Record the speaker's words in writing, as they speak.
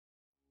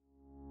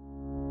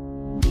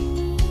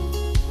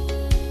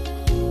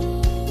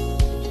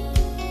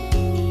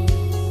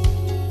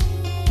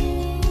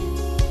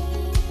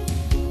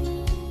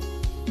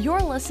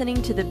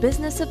listening to the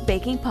Business of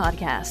Baking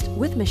podcast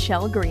with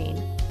Michelle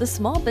Green, the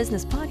small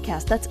business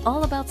podcast that's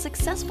all about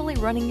successfully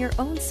running your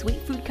own sweet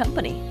food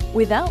company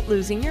without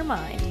losing your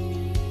mind.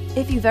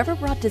 If you've ever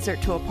brought dessert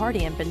to a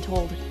party and been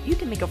told you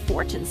can make a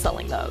fortune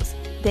selling those,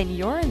 then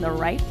you're in the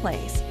right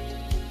place.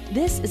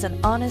 This is an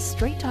honest,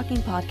 straight-talking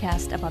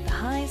podcast about the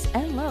highs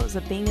and lows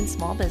of being in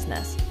small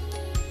business.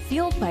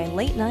 Fueled by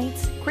late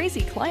nights,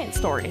 crazy client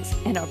stories,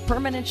 and a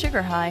permanent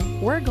sugar high,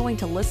 we're going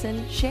to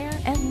listen, share,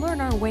 and learn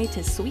our way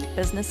to sweet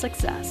business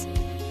success.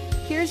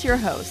 Here's your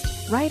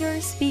host, writer,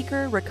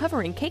 speaker,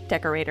 recovering cake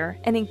decorator,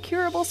 and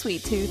incurable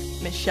sweet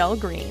tooth, Michelle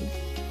Green.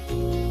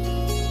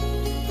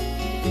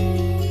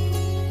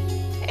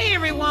 Hey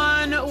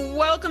everyone,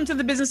 welcome to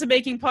the Business of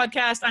Baking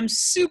podcast. I'm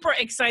super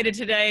excited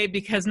today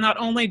because not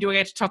only do I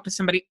get to talk to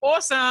somebody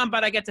awesome,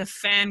 but I get to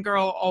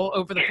fangirl all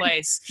over the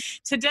place.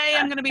 Today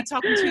I'm going to be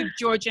talking to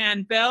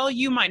Georganne Bell.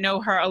 You might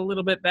know her a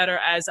little bit better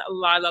as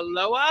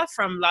LilaLoa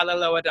from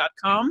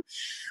LilaLoa.com.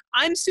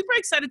 I'm super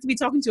excited to be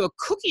talking to a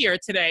cookier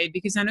today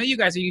because I know you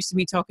guys are used to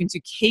me talking to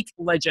cake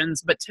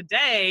legends, but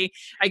today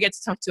I get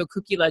to talk to a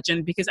cookie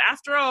legend because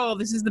after all,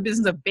 this is the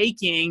business of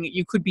baking.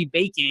 You could be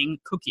baking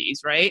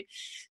cookies, right?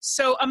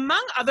 So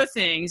among other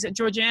things,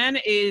 Georganne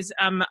is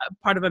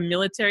part of a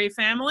military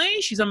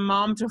family. She's a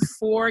mom to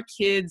 4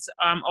 kids,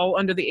 all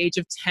under the age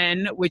of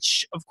 10,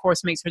 which of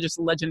course makes her just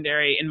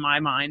legendary in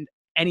my mind.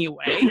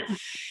 Anyway,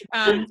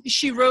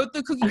 she wrote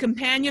the Cookie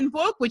Companion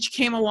book, which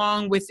came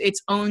along with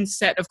its own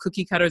set of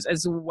cookie cutters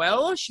as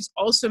well. She's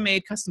also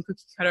made custom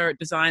cookie cutter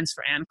designs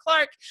for Anne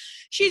Clark.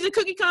 She's a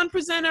CookieCon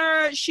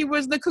presenter. She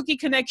was the Cookie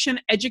Connection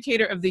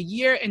Educator of the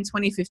Year in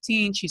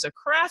 2015. She's a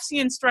Craftsy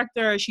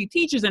instructor. She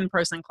teaches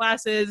in-person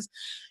classes.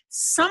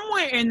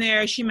 Somewhere in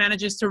there, she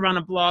manages to run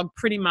a blog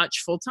pretty much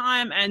full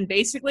time. And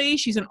basically,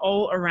 she's an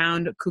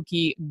all-around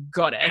cookie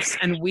goddess.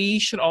 And we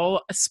should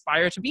all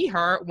aspire to be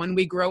her when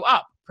we grow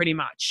up. Pretty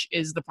much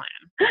is the plan.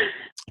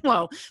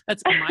 Well,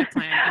 that's my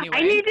plan anyway.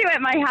 I need you at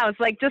my house,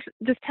 like just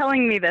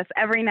telling me this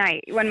every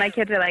night when my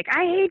kids are like,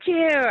 I hate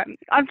you.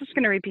 I'm just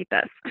going to repeat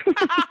this.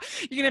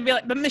 You're going to be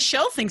like, but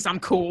Michelle thinks I'm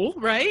cool,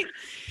 right?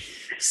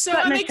 So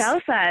but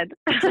Michelle said.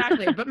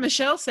 Exactly. But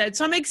Michelle said.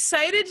 So I'm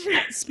excited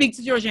to speak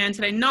to Georganne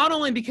today, not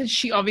only because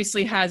she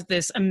obviously has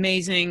this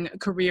amazing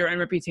career and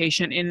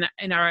reputation in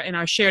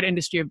our shared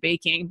industry of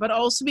baking, but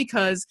also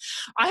because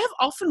I have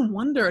often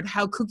wondered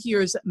how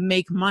cookiers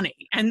make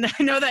money. And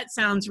I know that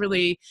sounds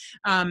really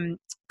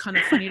kind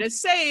of funny to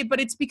say,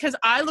 but it's because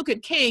I look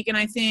at cake and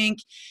I think,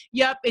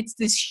 yep, it's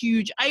this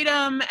huge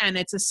item and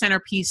it's a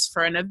centerpiece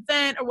for an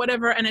event or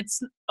whatever. And it's,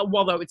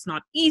 although it's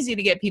not easy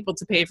to get people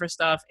to pay for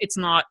stuff, it's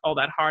not all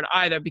that hard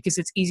either because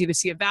it's easy to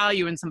see a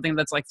value in something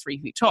that's like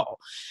 3 feet tall.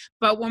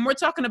 But when we're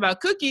talking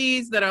about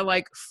cookies that are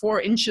like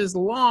 4 inches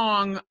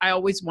long, I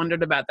always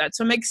wondered about that.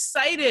 So I'm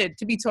excited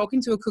to be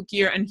talking to a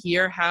cookier and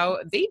hear how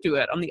they do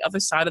it on the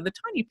other side of the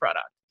tiny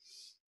product.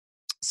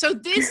 So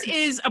this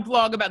is a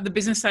blog about the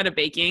business side of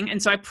baking.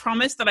 And so I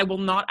promise that I will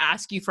not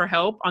ask you for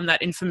help on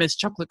that infamous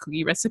chocolate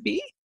cookie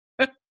recipe.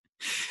 The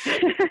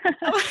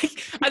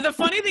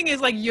funny thing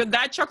is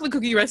that chocolate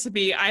cookie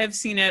recipe, I have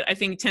seen it, I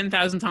think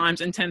 10,000 times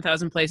in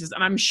 10,000 places.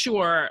 And I'm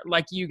sure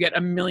you get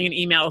a million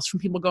emails from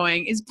people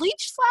going, is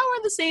bleached flour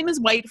the same as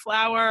white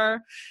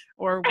flour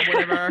or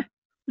whatever?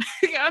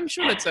 I'm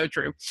sure that's so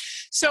true.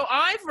 So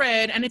I've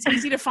read, and it's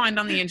easy to find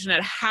on the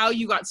internet, how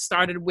you got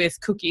started with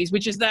cookies,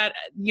 which is that,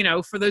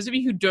 for those of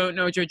you who don't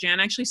know, Georganne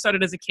actually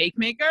started as a cake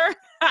maker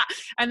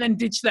and then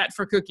ditched that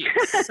for cookies.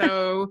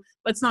 So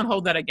let's not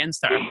hold that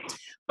against her.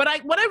 But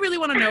what I really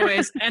want to know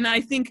is, and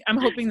I'm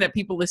hoping that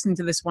people listening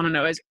to this want to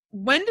know is,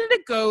 when did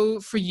it go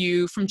for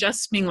you from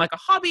just being like a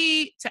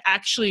hobby to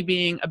actually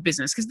being a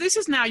business? Because this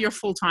is now your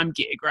full-time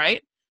gig,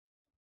 right?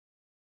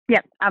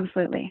 Yep,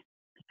 absolutely.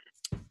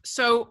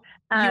 So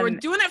you were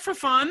doing it for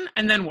fun,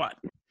 and then what?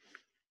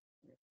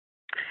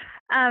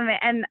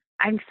 And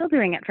I'm still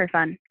doing it for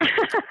fun.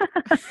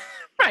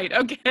 Right,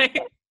 okay.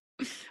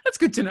 That's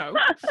good to know.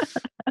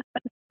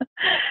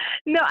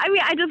 No, I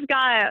mean, I just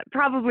got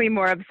probably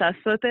more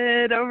obsessed with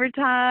it over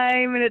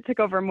time, and it took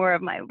over more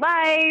of my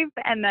life,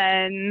 and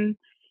then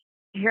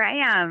here I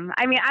am.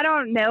 I mean, I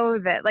don't know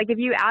that, if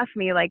you ask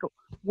me,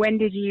 when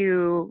did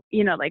you,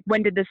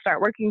 when did this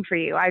start working for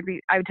you? I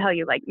would tell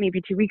you,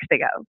 maybe 2 weeks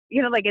ago.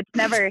 It's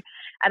never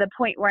at a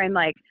point where I'm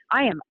like,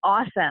 I am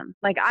awesome.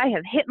 I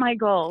have hit my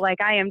goal.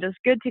 I am just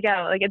good to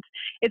go.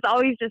 It's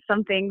always just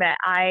something that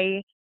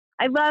I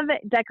love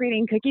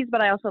decorating cookies,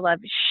 but I also love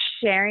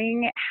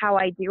sharing how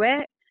I do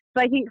it.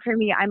 So I think for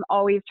me, I'm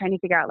always trying to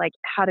figure out,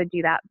 how to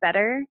do that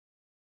better.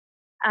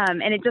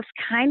 And it just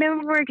kind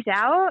of worked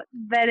out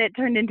that it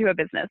turned into a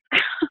business.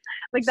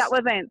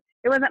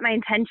 It wasn't my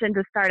intention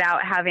to start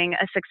out having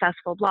a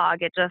successful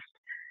blog. It just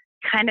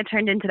kind of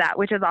turned into that,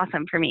 which is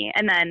awesome for me.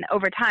 And then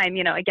over time,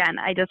 again,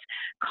 I just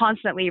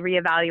constantly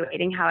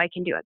reevaluating how I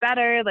can do it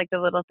better, the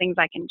little things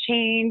I can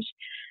change.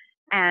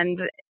 And,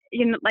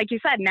 like you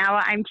said, now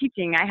I'm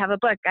teaching, I have a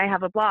book, I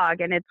have a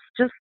blog, and it's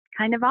just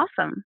kind of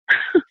awesome.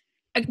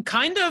 It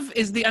kind of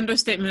is the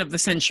understatement of the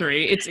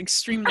century. It's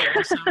extremely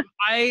awesome.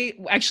 I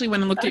actually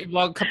went and looked at your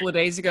blog a couple of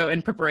days ago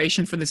in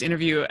preparation for this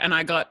interview, and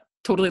I got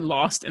totally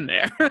lost in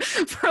there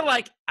for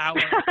like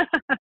hours.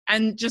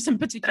 And just in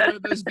particular,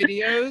 those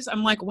videos,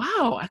 I'm like,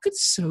 wow, I could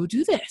so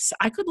do this.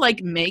 I could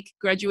like make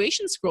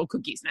graduation scroll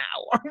cookies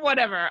now or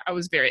whatever. I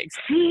was very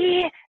excited.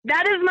 See,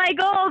 that is my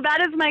goal.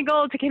 That is my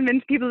goal, to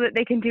convince people that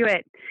they can do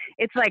it.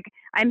 It's like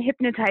I'm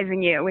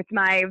hypnotizing you with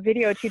my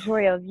video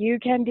tutorials. You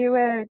can do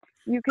it.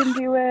 You can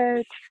do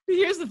it.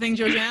 Here's the thing,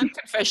 Georganne,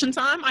 confession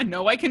time. I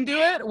know I can do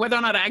it. Whether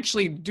or not I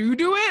actually do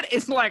it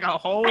is like a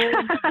whole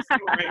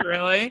story,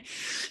 really.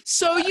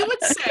 So you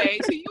would say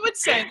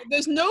that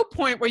there's no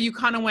point where you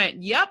kind of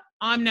went, yep,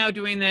 I'm now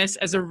doing this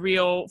as a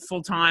real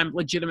full-time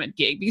legitimate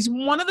gig. Because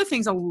one of the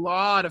things a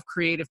lot of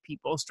creative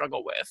people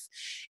struggle with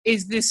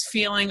is this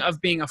feeling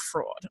of being a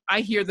fraud.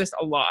 I hear this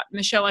a lot.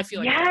 Michelle, I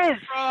feel like I'm a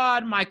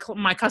fraud.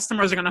 My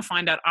customers are going to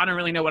find out I don't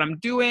really know what I'm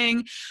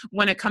doing.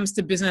 When it comes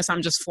to business,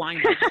 I'm just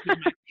flying by my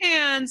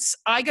pants.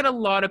 I get a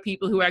lot of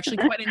people who are actually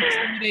quite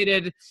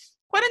intimidated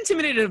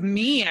of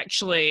me,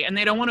 actually, and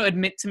they don't want to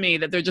admit to me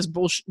that they're just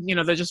bullshit,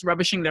 they're just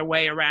rubbishing their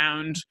way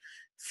around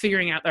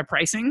figuring out their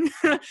pricing.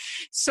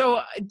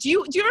 So do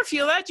you ever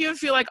feel that? Do you ever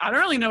feel like, I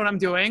don't really know what I'm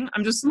doing?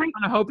 I'm just kind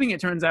of hoping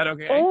it turns out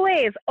okay.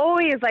 Always.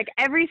 Like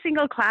every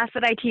single class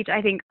that I teach, I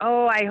think,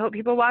 oh, I hope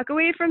people walk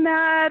away from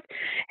that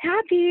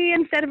happy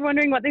instead of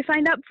wondering what they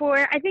signed up for.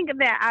 I think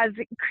that as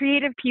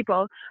creative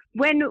people,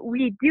 when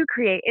we do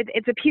create,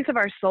 it's a piece of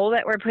our soul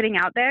that we're putting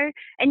out there,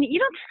 and you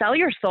don't sell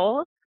your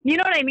soul. You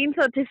know what I mean?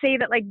 So to say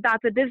that like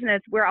that's a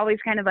business, we're always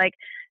kind of like,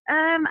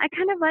 I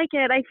kind of like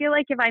it. I feel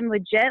like if I'm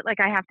legit, like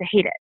I have to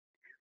hate it.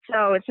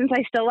 So since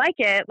I still like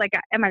it, like,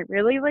 am I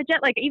really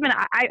legit? Like even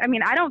I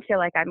mean, I don't feel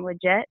like I'm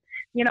legit,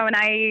 and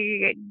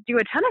I do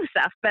a ton of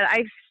stuff, but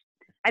I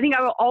think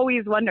I will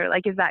always wonder,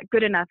 like, is that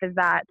good enough? Is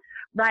that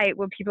right?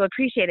 Will people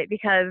appreciate it?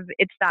 Because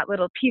it's that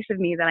little piece of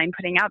me that I'm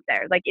putting out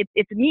there. Like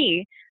it's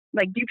me.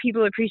 Like, do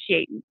people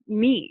appreciate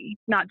me,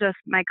 not just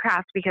my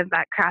craft, because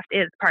that craft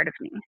is part of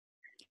me. Do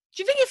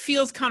you think it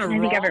feels kind of wrong?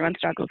 I think everyone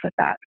struggles with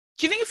that.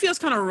 Do you think it feels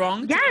kind of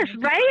wrong? Yes,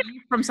 right?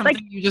 From something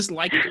like, you just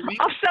like doing?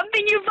 Of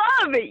something you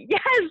love.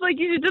 Yes, like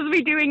you should just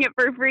be doing it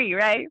for free,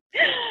 right?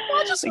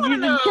 Well, I just like want to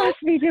know. Just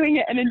be doing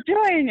it and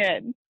enjoying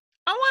it.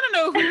 I want to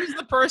know who's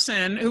the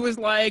person who is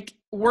like,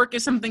 work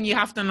is something you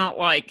have to not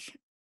like.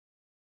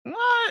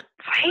 What?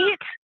 Right? I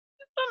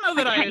don't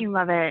know that Can't you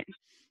love it?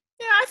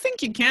 Yeah, I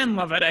think you can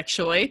love it,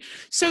 actually.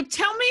 So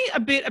tell me a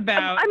bit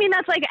about... I mean,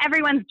 that's like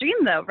everyone's dream,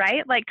 though,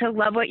 right? Like, to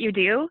love what you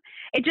do.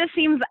 It just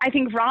seems, I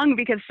think, wrong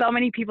because so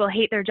many people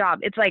hate their job.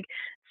 It's like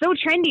so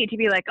trendy to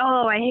be like,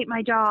 oh, I hate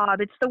my job.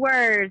 It's the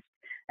worst.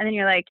 And then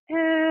you're like,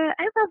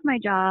 I love my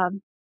job.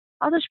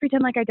 I'll just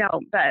pretend like I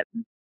don't, but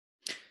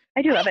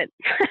I do love it.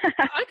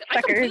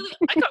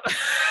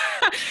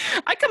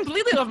 I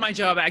completely love my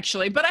job,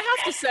 actually. But I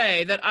have to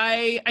say that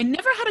I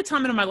never had a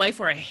time in my life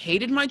where I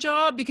hated my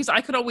job, because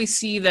I could always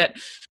see that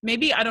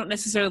maybe I don't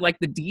necessarily like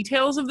the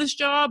details of this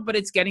job, but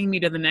it's getting me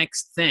to the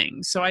next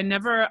thing. So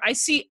I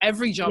see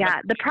every job.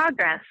 Yeah, the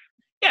progress.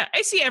 Yeah,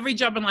 I see every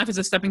job in life as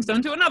a stepping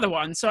stone to another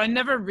one. So I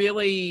never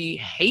really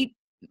hate.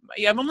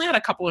 Yeah, I've only had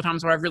a couple of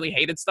times where I've really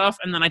hated stuff,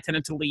 and then I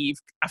tended to leave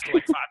after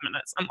like 5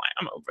 minutes. I'm like,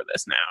 I'm over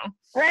this now.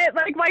 Right?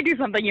 Like, why do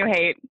something you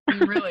hate?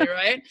 Really,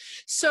 right?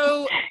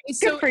 So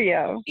good for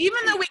you. Even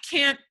though we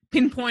can't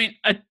pinpoint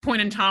a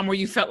point in time where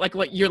you felt like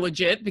you're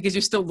legit, because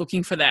you're still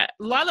looking for that,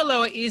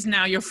 LilaLoa is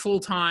now your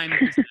full-time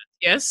business,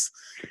 yes?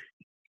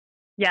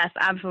 Yes,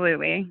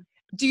 absolutely.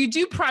 Do you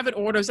do private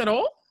orders at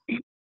all?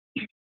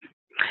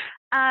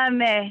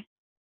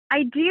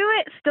 I do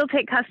still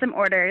take custom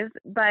orders,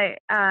 but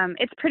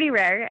it's pretty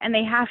rare, and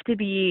they have to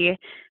be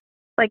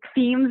like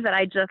themes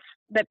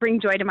that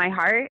bring joy to my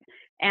heart,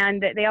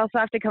 and they also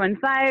have to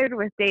coincide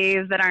with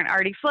days that aren't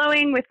already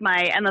flowing with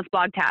my endless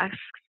blog tasks.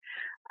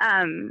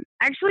 I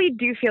actually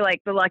do feel like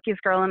the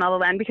luckiest girl in all the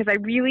land, because I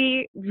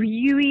really,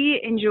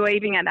 really enjoy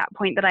being at that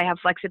point that I have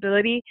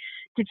flexibility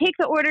to take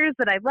the orders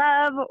that I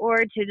love, or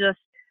to just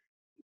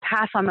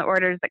pass on the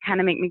orders that kind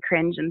of make me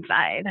cringe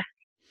inside.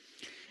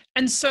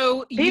 And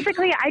so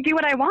basically, I do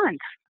what I want.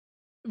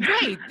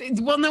 Right.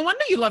 Well, no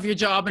wonder you love your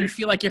job and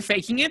feel like you're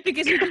faking it,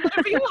 because you do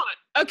whatever you want.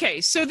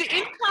 Okay, so the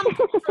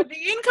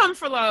income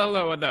for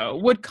LilaLoa, though,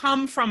 would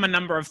come from a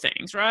number of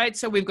things, right?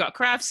 So we've got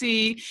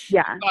Craftsy,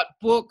 yeah, we've got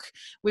book,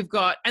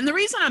 and the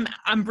reason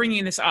I'm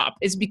bringing this up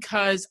is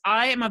because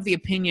I am of the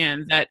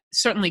opinion that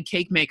certainly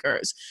cake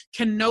makers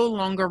can no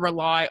longer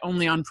rely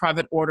only on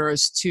private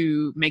orders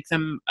to make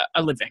them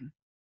a living.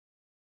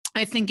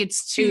 I think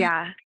it's too.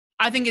 Yeah.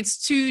 I think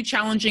it's too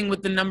challenging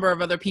with the number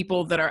of other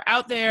people that are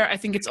out there. I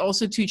think it's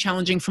also too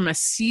challenging from a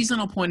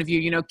seasonal point of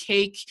view.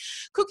 Cake,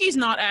 cookies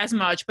not as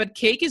much, but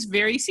cake is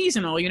very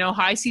seasonal.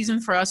 High season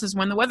for us is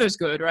when the weather's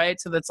good,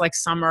 right? So that's like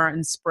summer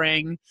and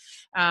spring.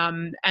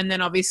 And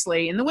then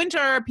obviously in the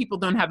winter, people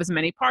don't have as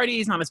many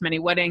parties, not as many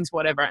weddings,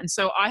 whatever. And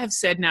so I have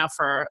said now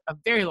for a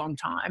very long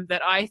time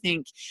that I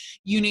think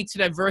you need to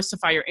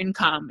diversify your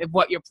income if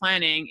what you're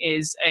planning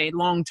is a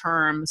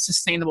long-term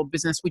sustainable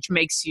business, which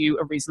makes you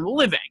a reasonable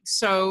living.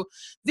 So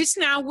This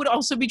now would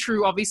also be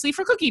true, obviously,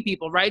 for cookie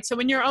people, right? So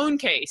in your own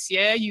case,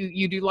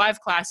 you do live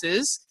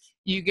classes,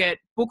 you get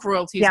book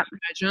royalties, I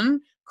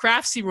imagine,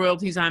 Craftsy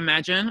royalties, I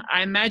imagine.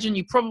 I imagine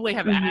you probably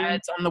have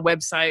ads on the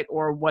website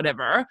or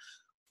whatever.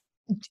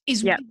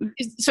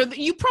 So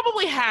you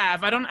probably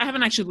have, I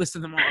haven't actually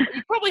listed them all, but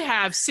you probably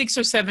have 6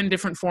 or 7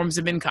 different forms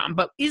of income,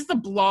 but is the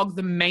blog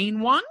the main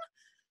one?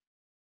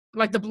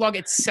 Like the blog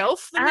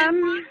itself, the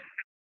main one?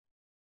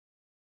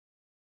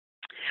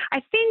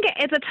 I think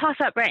it's a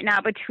toss-up right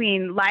now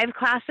between live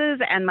classes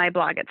and my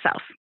blog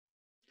itself.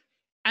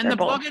 And the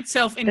blog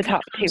itself income, the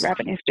top 2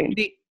 revenue streams.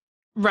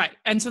 Right.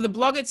 And so the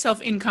blog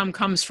itself income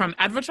comes from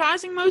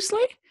advertising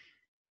mostly?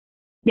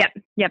 Yep,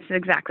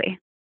 exactly.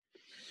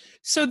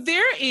 So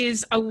there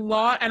is a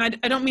lot, and I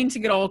don't mean to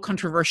get all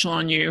controversial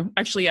on you.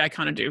 Actually, I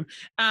kind of do.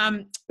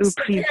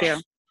 Please do.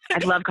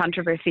 I'd love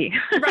controversy.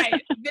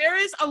 Right. There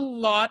is a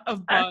lot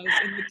of buzz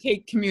in the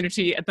cake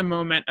community at the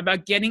moment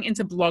about getting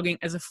into blogging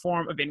as a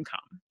form of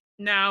income.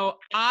 Now,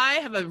 I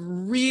have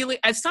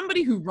as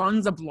somebody who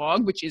runs a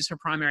blog, which is her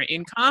primary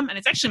income, and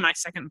it's actually my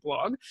second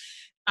blog,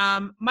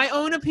 my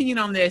own opinion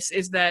on this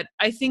is that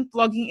I think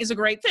blogging is a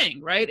great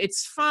thing, right?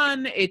 It's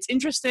fun, it's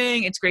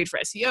interesting, it's great for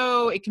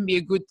SEO, it can be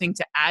a good thing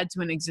to add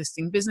to an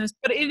existing business,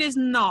 but it is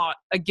not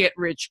a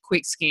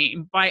get-rich-quick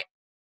scheme by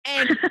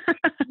any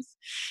means.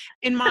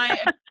 In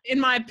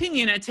my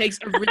opinion, it takes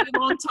a really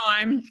long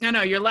time. I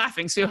know you're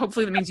laughing, so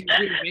hopefully that means you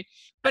agree with me.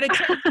 But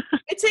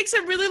it takes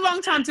a really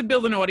long time to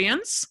build an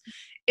audience.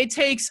 It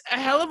takes a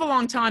hell of a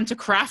long time to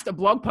craft a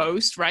blog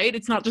post, right?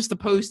 It's not just the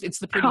post, it's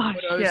the pretty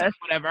photos and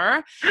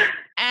whatever.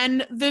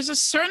 And there's a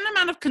certain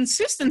amount of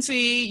consistency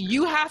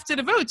you have to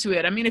devote to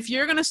it. I mean, if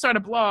you're going to start a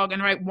blog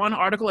and write 1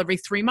 article every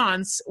 3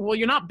 months, well,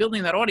 you're not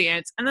building that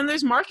audience. And then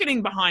there's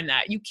marketing behind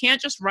that. You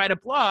can't just write a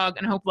blog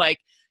and hope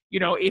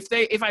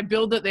if I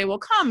build it, they will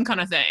come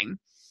kind of thing.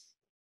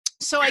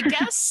 So I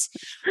guess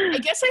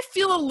I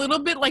feel a little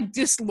bit like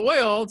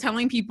disloyal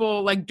telling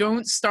people like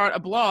don't start a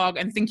blog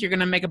and think you're going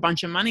to make a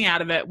bunch of money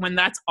out of it when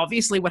that's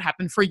obviously what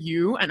happened for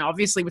you and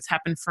obviously what's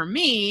happened for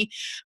me.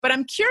 But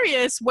I'm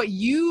curious what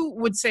you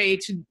would say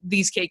to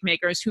these cake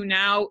makers who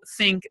now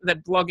think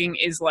that blogging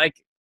is like,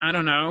 I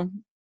don't know,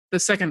 the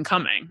second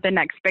coming. The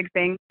next big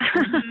thing.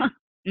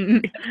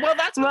 Well,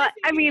 that's what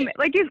I mean,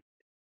 like you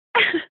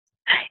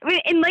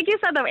and like you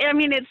said, though, I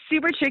mean, it's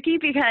super tricky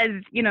because,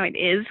 it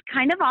is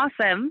kind of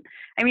awesome.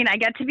 I mean, I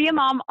get to be a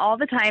mom all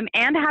the time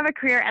and have a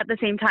career at the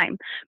same time,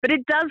 but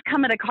it does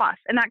come at a cost.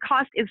 And that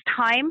cost is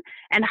time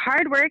and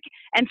hard work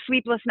and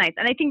sleepless nights.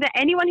 And I think that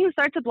anyone who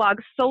starts a blog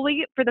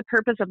solely for the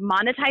purpose of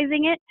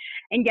monetizing it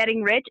and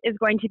getting rich is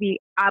going to be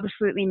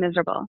absolutely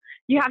miserable.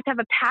 You have to have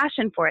a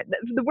passion for it.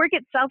 The work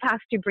itself has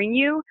to bring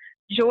you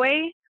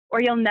joy,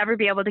 or you'll never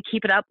be able to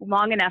keep it up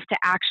long enough to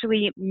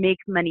actually make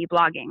money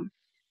blogging.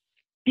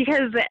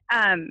 Because,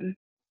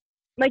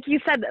 like you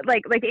said,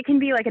 like it can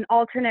be like an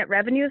alternate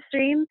revenue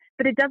stream,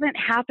 but it doesn't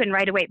happen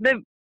right away.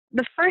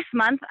 The first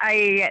month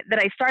that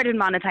I started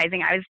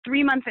monetizing, I was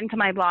 3 months into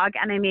my blog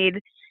and I made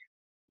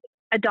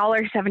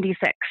 $1.76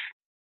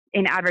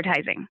 in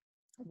advertising.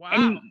 Wow.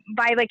 And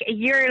by like a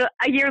year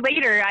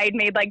later, I had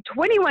made like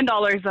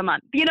 $21 a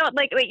month.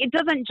 Like it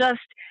doesn't just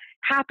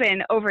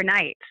happen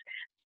overnight.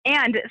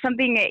 And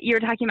something that you were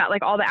talking about,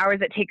 like all the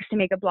hours it takes to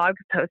make a blog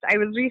post. I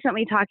was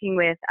recently talking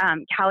with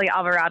Callie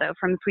Alvarado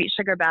from Sweet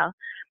Sugar Belle,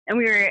 and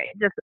we were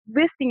just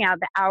listing out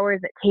the hours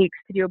it takes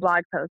to do a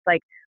blog post.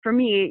 Like for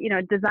me,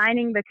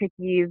 designing the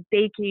cookies,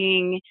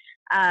 baking,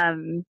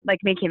 like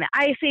making the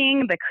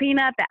icing, the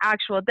cleanup, the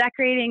actual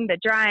decorating, the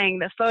drying,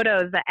 the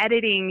photos, the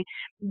editing,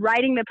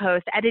 writing the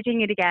post,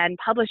 editing it again,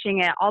 publishing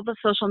it, all the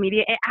social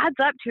media. It adds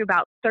up to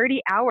about 30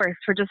 hours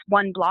for just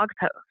one blog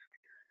post.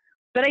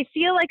 But I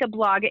feel like a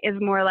blog is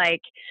more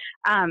like,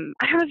 I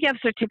don't know if you have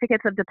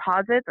certificates of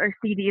deposits or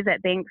CDs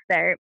at banks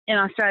there in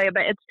Australia,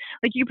 but it's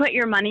like you put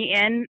your money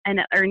in and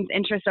it earns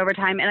interest over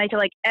time. And I feel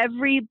like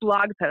every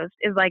blog post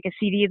is like a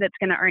CD that's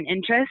going to earn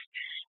interest.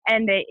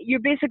 And you're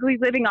basically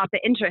living off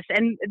the interest.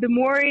 And the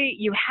more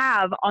you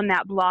have on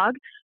that blog,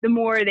 the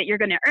more that you're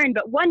going to earn.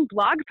 But one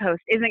blog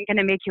post isn't going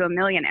to make you a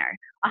millionaire.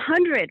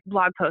 100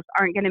 blog posts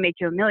aren't going to make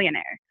you a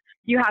millionaire.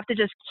 You have to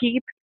just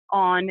keep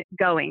on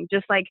going,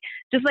 just like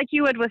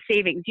you would with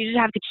savings. You just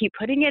have to keep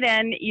putting it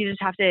in. You just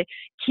have to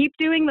keep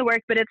doing the work,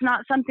 but it's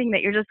not something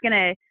that you're just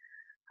gonna,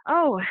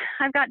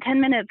 I've got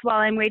 10 minutes while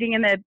I'm waiting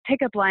in the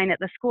pickup line at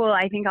the school,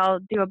 I think I'll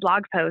do a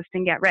blog post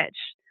and get rich.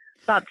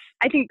 I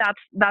think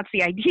that's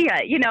the idea,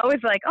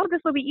 it's like,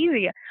 this will be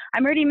easy.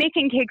 I'm already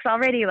making cakes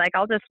already. Like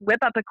I'll just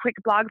whip up a quick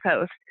blog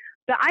post.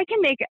 But I can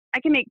make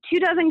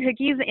 24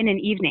 cookies in an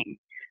evening.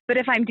 But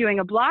if I'm doing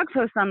a blog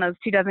post on those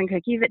 24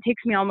 cookies, it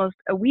takes me almost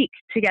a week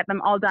to get them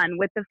all done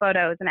with the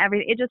photos and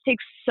everything. It just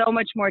takes so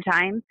much more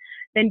time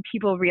than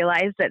people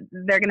realize that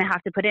they're going to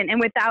have to put in. And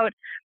without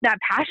that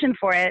passion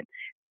for it,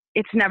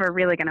 it's never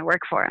really going to work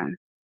for them.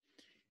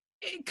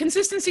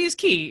 Consistency is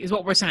key, is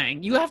what we're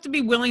saying. You have to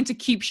be willing to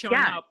keep showing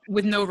up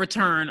with no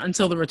return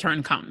until the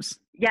return comes.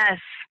 Yes.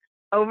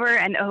 over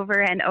and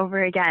over and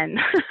over again.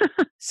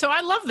 So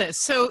I love this.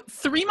 So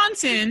 3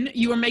 months in,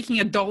 you were making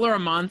 $1 a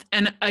month,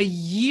 and a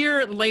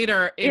year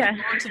later, it had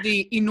gone to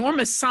the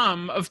enormous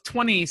sum of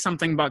 20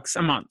 something bucks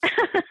a month.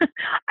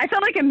 I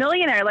felt like a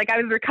millionaire. Like I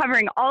was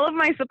recovering all of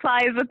my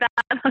supplies with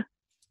that.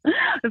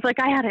 It's like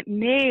I had it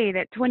made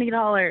at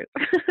 $20.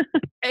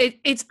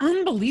 It's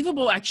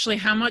unbelievable, actually,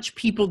 how much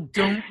people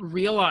don't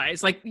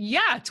realize. Like,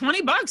 yeah,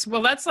 $20.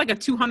 Well, that's like a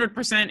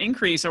 200%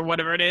 increase or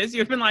whatever it is.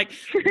 You've been like,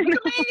 look at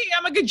me,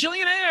 I'm a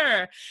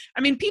gajillionaire.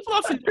 I mean, people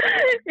often,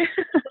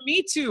 for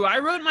me too, I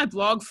wrote my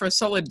blog for a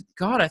solid,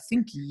 God, I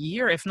think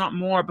year, if not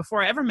more,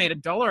 before I ever made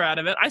 $1 out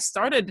of it. I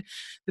started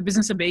the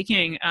business of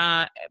baking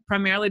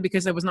primarily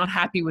because I was not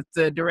happy with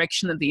the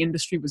direction that the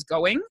industry was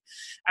going.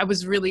 I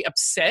was really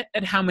upset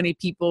at how many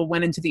people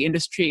went into the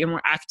industry and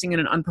were acting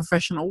in an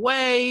unprofessional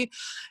way.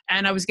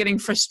 And I was getting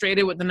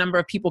frustrated with the number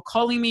of people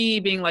calling me,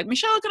 being like,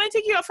 Michelle, can I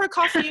take you out for a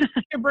coffee and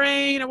pick your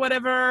brain or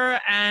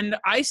whatever? And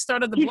I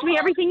started the blog. Teach me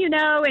everything you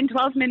know in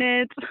 12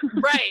 minutes.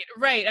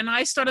 Right. And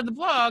I started the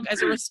blog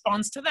as a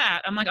response to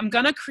that. I'm like, I'm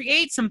going to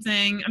create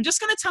something. I'm just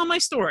going to tell my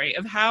story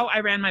of how I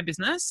ran my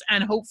business.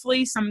 And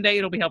hopefully someday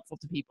it'll be helpful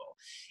to people.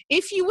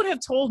 If you would have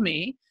told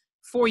me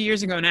 4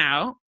 years ago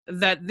now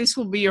that this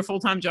will be your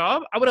full-time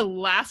job, I would have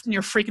laughed in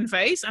your freaking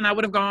face, and I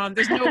would have gone,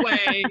 there's no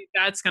way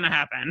that's going to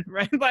happen,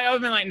 right? Like, I would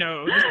have been like,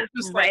 no. This is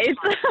just right.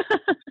 Like,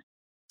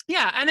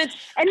 yeah, and that's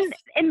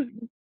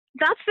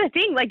the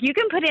thing. Like, you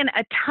can put in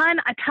a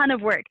ton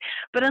of work,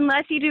 but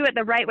unless you do it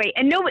the right way,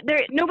 and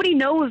nobody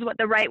knows what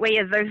the right way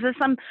is. There's just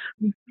some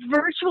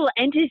virtual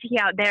entity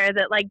out there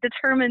that like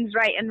determines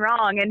right and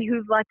wrong and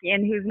who's lucky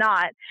and who's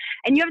not.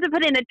 And you have to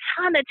put in a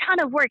ton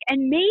of work,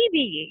 and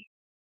maybe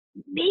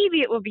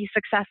it will be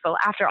successful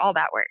after all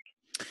that work,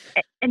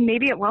 and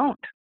maybe it won't.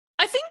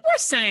 I think we're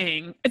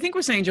saying,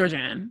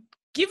 Georganne,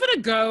 give it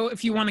a go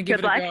if you want to give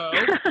it a go.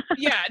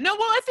 Yeah, no,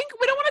 well, I think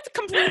we don't want it to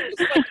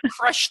completely like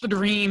crush the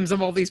dreams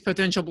of all these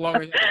potential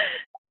bloggers.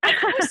 I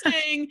think we're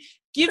saying,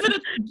 give it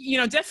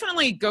a,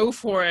 definitely go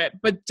for it,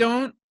 but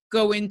don't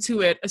go into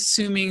it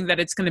assuming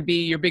that it's going to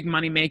be your big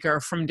money maker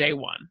from day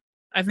one.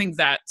 I think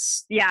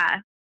that's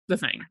the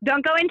thing.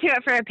 Don't go into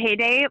it for a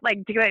payday. Like,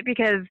 do it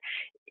because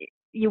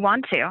you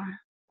want to.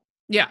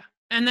 Yeah.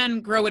 And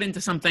then grow it into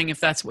something if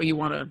that's what you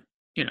want to,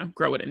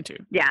 grow it into.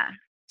 Yeah,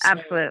 so,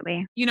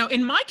 absolutely.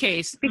 In my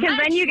case, because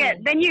then you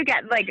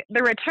get like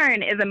the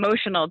return is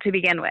emotional to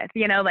begin with,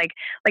 like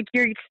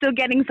you're still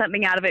getting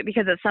something out of it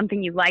because it's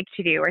something you like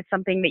to do or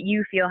something that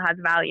you feel has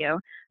value.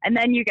 And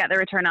then you get the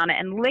return on it.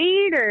 And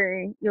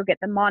later you'll get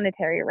the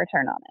monetary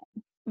return on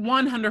it.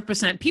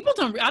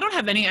 100%. I don't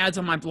have any ads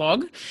on my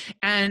blog,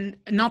 and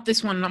not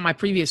this one, not my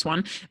previous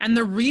one. And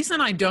the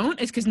reason I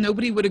don't is because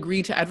nobody would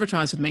agree to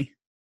advertise with me.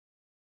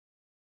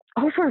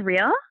 Oh, for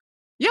real?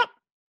 Yep.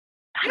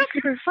 That's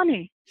super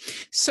funny.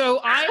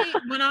 So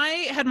when I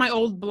had my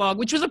old blog,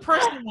 which was a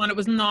personal one, it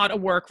was not a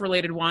work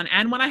related one.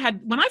 And when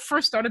I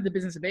first started the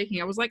business of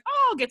baking, I was like,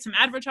 I'll get some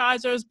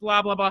advertisers,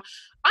 blah, blah, blah.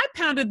 I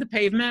pounded the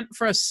pavement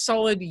for a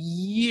solid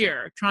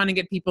year trying to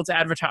get people to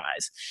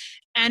advertise.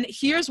 And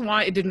here's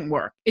why it didn't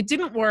work. It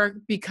didn't work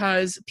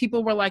because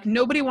people were like,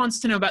 nobody wants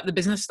to know about the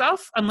business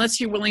stuff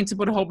unless you're willing to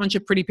put a whole bunch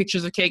of pretty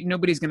pictures of cake.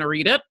 Nobody's going to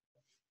read it.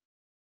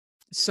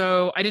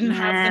 So I didn't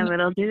have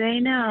little do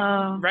they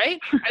know. Right?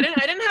 I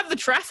didn't have the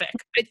traffic.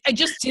 I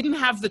just didn't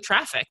have the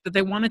traffic that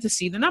they wanted to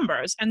see the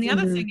numbers. And the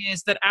other thing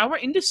is that our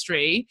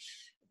industry,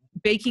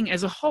 baking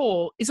as a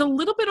whole, is a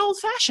little bit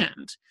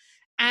old-fashioned.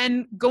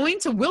 And going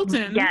to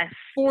Wilton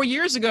 4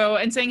 years ago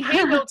and saying,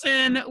 hey,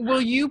 Wilton,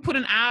 will you put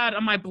an ad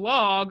on my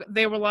blog?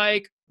 They were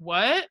like,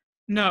 what?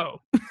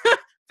 No.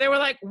 They were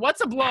like,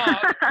 what's a blog?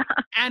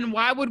 And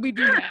why would we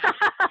do that?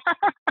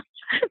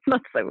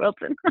 Looks like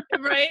Wilton.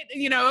 Right?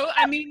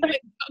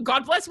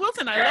 God bless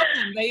Wilton. I love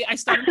them. I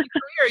started my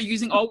career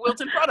using all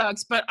Wilton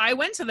products, but I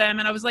went to them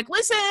and I was like,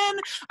 listen,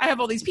 I have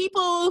all these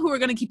people who are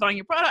going to keep buying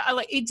your product.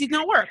 It did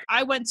not work.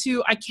 I went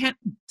to,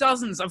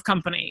 dozens of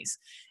companies,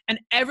 and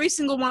every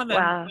single one of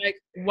them was like,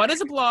 what is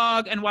a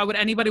blog? And why would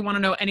anybody want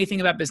to know anything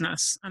about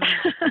business? And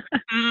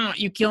I'm like,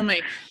 you kill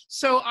me.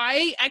 So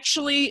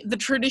the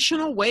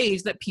traditional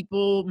ways that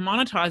people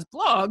monetize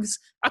blogs,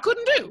 I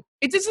couldn't do.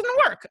 It just didn't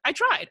work. I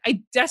tried.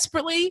 I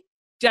desperately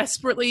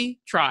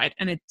tried,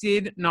 and it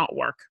did not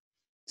work.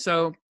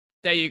 So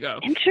there you go.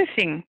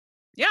 Interesting.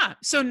 Yeah.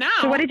 So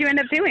what did you end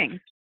up doing?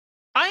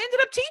 I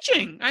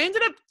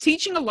ended up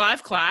teaching a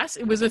live class.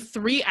 It was a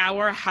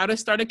 3-hour how to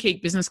start a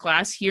cake business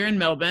class here in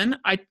Melbourne.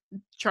 I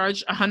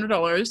charged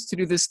 $100 to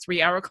do this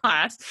 3-hour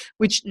class,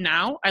 which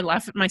now I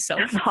laugh at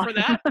myself for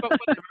that, but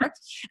whatever.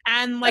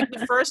 And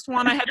the first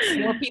one, I had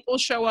 4 people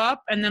show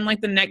up. And then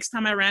the next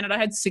time I ran it, I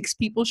had 6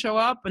 people show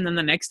up. And then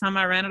the next time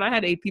I ran it, I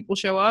had 8 people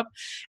show up.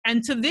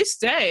 And to this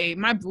day,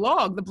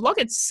 the blog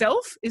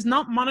itself is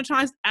not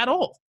monetized at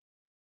all.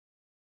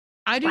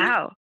 I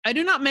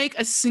do not make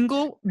a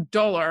single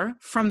dollar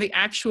from the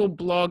actual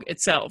blog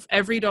itself.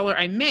 Every dollar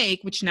I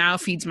make, which now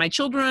feeds my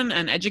children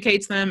and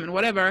educates them and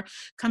whatever,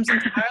 comes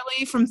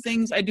entirely from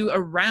things I do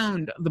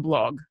around the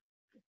blog.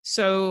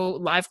 So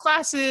live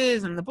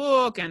classes and the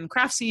book and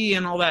Craftsy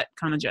and all that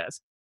kind of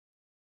jazz.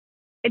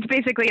 It's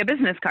basically a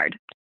business card.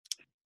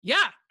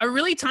 Yeah, a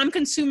really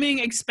time-consuming,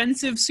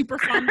 expensive, super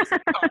fun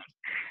card.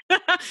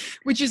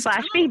 Which is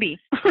Slash baby.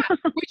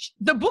 which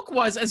the book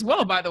was as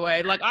well, by the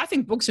way. Like, I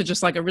think books are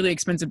just like a really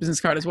expensive business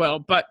card as well,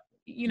 but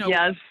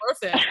Yes.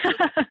 worth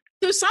it.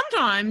 So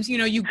sometimes,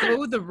 you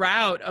go the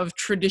route of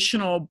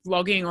traditional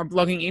blogging or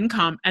blogging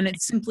income, and it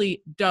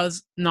simply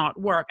does not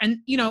work. And,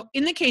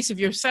 in the case of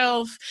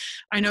yourself,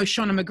 I know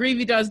Shauna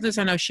McGreevy does this.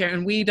 I know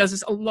Sharon Wee does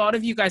this. A lot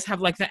of you guys have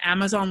like the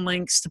Amazon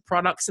links to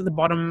products at the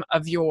bottom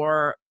of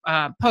your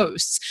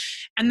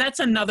posts. And that's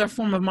another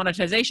form of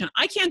monetization.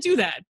 I can't do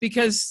that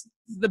because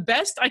the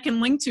best I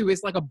can link to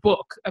is like a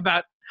book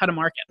about how to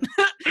market.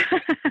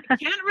 I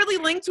can't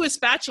really link to a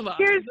spatula.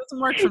 It doesn't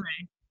work for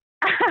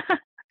me.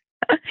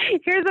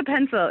 Here's a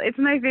pencil. It's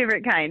my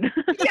favorite kind.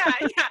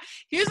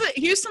 yeah.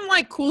 Here's some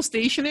like cool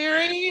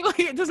stationery. Like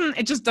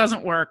it just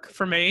doesn't work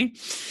for me.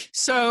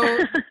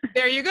 So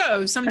there you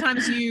go.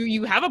 Sometimes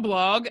you have a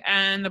blog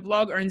and the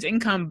blog earns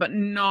income, but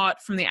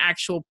not from the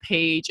actual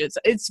page.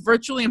 It's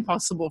virtually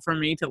impossible for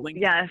me to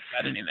link to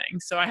anything.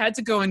 So I had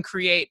to go and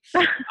create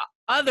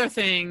other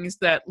things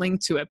that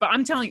link to it. But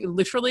I'm telling you,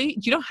 literally,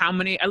 do you know how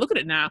many, I look at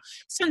it now,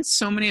 send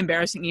so many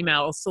embarrassing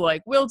emails to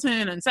like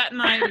Wilton and Satin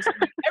Eyes,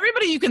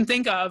 everybody you can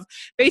think of,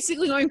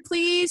 basically going,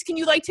 please, can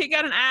you like take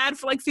out an ad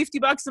for like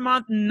 $50 a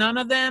month? None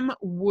of them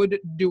would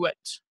do it.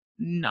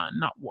 None,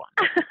 not one.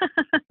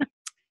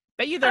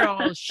 Bet you they're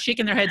all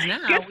shaking their heads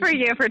now. Good for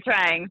you for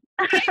trying.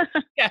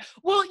 Yeah.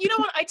 Well, you know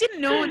what? I didn't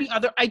know any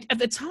other. At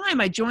the time,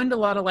 I joined a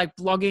lot of like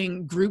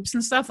blogging groups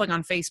and stuff like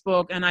on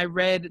Facebook, and I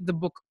read the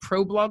book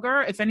Pro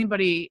Blogger. If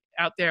anybody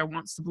out there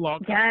wants to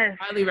blog, I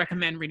highly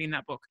recommend reading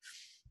that book.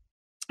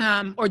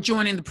 Or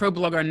joining the Pro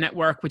Blogger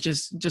network, which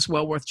is just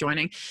well worth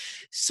joining.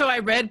 So I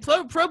read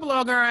Pro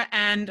Blogger,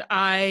 and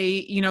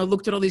I,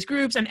 looked at all these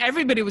groups, and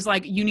everybody was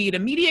like, you need a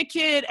media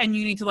kit, and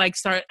you need to like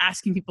start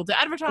asking people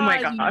to advertise. Oh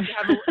my gosh.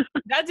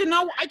 That didn't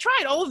know. I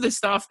tried all of this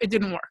stuff. It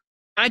didn't work.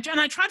 I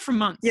tried for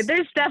months. Yeah,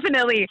 there's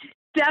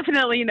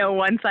definitely no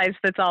one size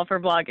fits all for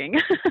blogging.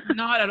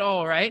 Not at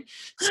all, right?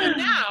 So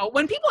now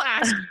when people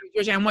ask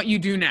you, Georganne, what you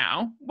do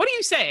now, what do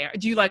you say?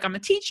 Do you like, I'm a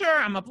teacher,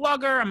 I'm a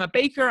blogger, I'm a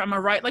baker, I'm a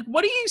writer? Like,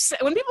 what do you say?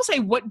 When people say,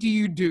 what do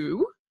you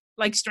do?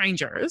 Like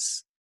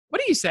strangers,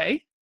 what do you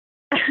say?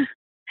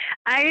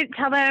 I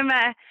tell them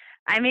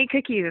I make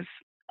cookies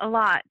a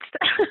lot.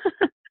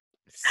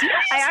 Seriously?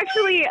 I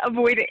actually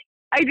avoid it.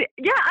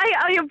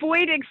 I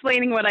avoid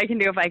explaining what I can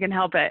do if I can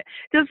help it.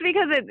 Just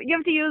because you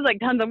have to use like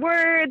tons of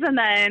words, and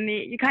then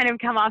you kind of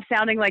come off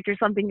sounding like you're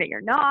something that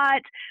you're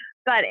not.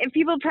 But if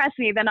people press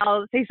me, then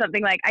I'll say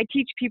something like, I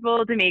teach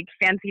people to make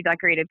fancy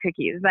decorated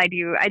cookies. I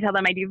tell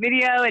them I do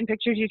video and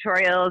picture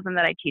tutorials, and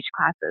that I teach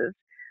classes.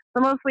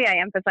 So mostly I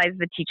emphasize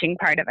the teaching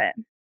part of it,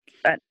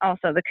 but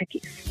also the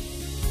cookies.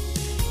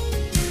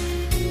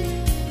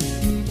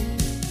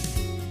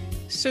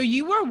 So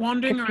you are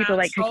wandering around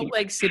like Salt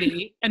Lake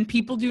City, and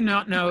people do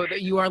not know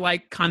that you are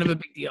like kind of a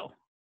big deal.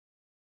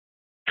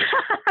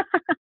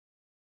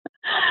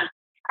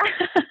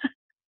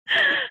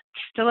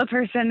 Still a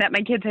person that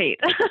my kids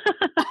hate.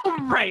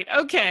 Right.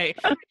 Okay.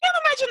 I can't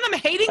imagine them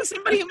hating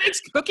somebody who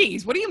makes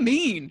cookies. What do you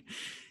mean?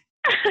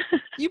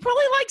 You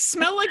probably like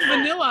smell like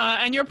vanilla,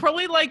 and you're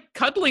probably like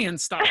cuddly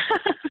and stuff.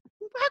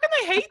 How can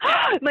they hate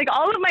that? Like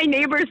all of my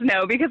neighbors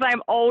know, because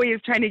I'm always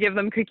trying to give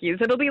them cookies.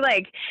 It'll be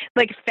like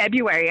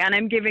February, and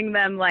I'm giving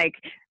them like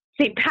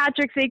St.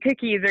 Patrick's Day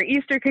cookies or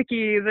Easter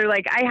cookies, or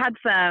like I had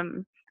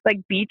some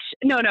like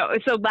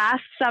So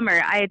last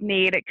summer I had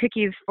made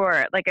cookies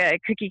for like a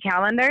cookie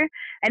calendar,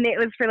 and it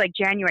was for like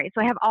January.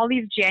 So I have all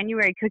these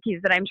January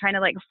cookies that I'm trying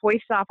to like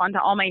foist off onto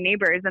all my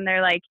neighbors, and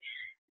they're like,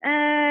 do you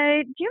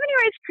have any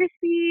Rice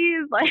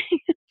Krispies? Like,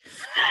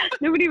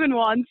 nobody even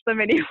wants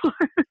them anymore.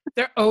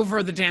 They're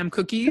over the damn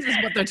cookies is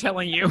what they're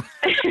telling you.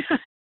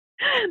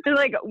 They're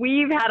like,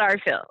 we've had our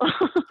fill.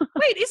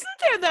 Wait, isn't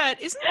there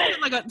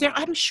like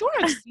I'm sure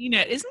I've seen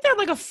it. Isn't there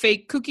like a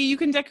fake cookie you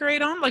can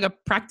decorate on, like a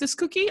practice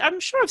cookie? I'm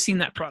sure I've seen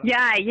that product.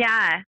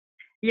 Yeah.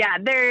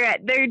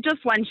 They're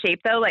just one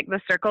shape though, like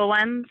the circle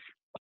ones.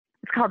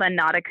 It's called a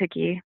not a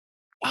cookie.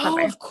 Oh,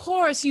 of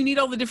course. You need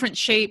all the different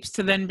shapes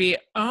to then be,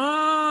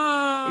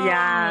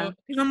 yeah.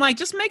 Because I'm like,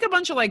 just make a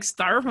bunch of like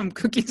styrofoam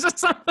cookies or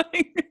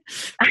something.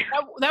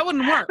 that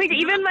wouldn't work. Like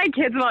even my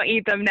kids won't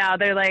eat them now.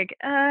 They're like,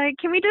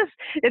 can we just,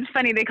 it's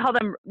funny. They call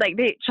them like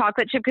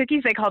chocolate chip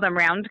cookies. They call them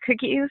round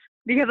cookies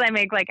because I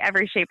make like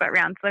every shape but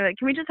round. So they're like,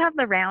 can we just have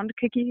the round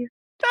cookies?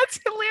 That's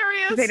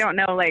hilarious. They don't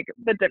know like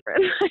the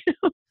difference.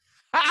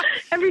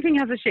 Everything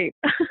has a shape.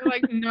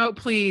 Like, no,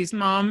 please,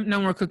 Mom, no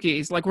more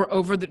cookies. Like, we're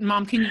over the.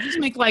 Mom, can you just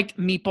make like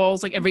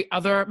meatballs like every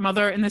other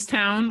mother in this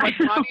town? Like,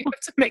 why do you have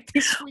to make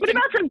these? What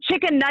about some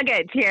chicken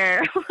nuggets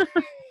here?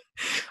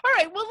 All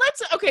right. Well,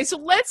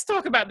 let's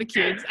talk about the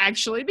kids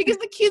actually, because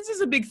the kids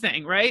is a big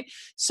thing, right?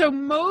 So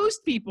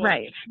most people,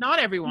 right. Not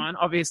everyone,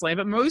 obviously,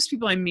 but most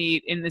people I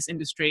meet in this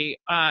industry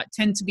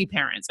tend to be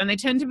parents, and they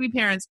tend to be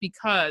parents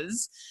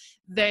because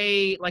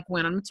they like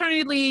went on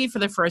maternity leave for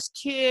their first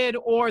kid,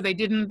 or they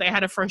didn't, they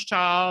had a first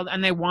child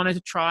and they wanted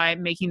to try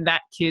making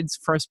that kid's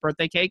first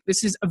birthday cake.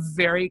 This is a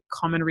very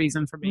common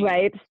reason for being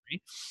Right.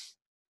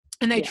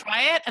 and they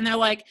try it and they're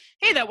like,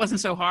 hey, that wasn't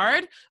so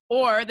hard.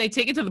 Or they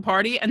take it to the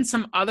party and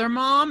some other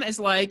mom is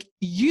like,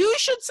 you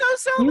should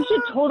sell You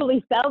should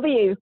totally sell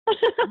these.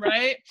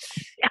 right?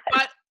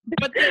 But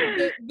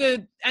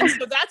and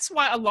so that's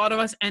why a lot of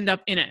us end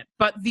up in it.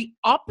 But the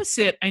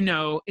opposite, I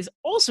know, is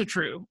also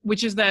true,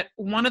 which is that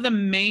one of the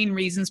main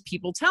reasons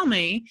people tell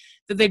me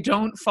that they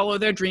don't follow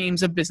their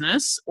dreams of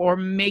business or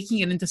making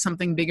it into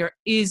something bigger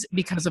is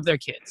because of their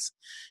kids.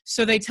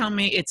 So they tell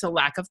me it's a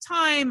lack of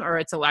time or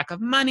it's a lack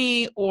of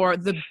money, or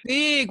the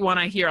big one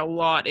I hear a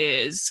lot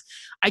is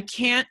I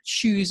can't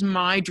choose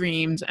my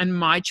dreams and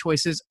my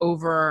choices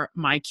over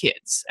my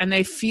kids. And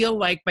they feel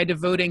like by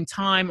devoting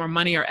time or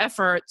money or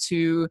effort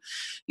to,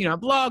 you know, a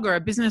blog or a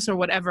business or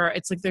whatever,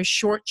 it's like they're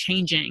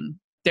shortchanging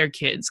their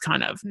kids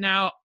kind of.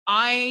 Now,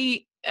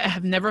 I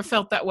have never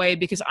felt that way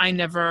because I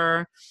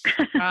never,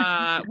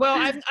 I'm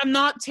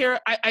not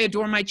I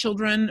adore my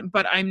children,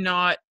 but I'm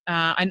not,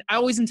 I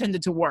always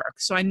intended to work.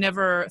 So I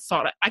never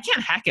thought, I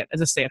can't hack it as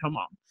a stay-at-home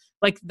mom.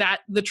 Like that,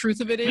 the truth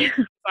of it is,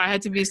 if I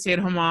had to be a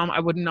stay-at-home mom, I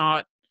would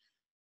not,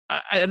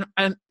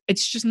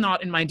 it's just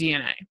not in my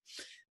DNA.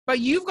 But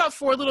you've got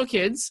 4 little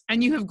kids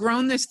and you have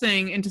grown this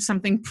thing into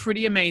something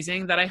pretty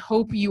amazing that I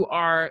hope you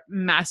are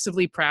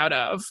massively proud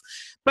of.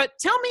 But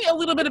tell me a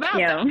little bit about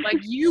that. Like,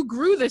 you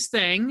grew this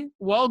thing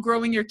while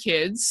growing your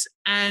kids,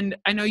 and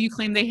I know you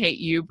claim they hate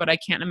you, but I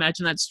can't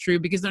imagine that's true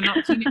because they're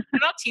not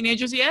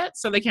teenagers yet,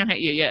 so they can't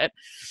hate you yet.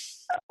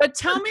 But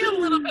tell me a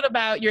little bit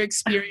about your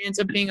experience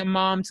of being a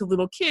mom to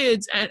little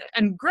kids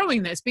and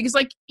growing this, because,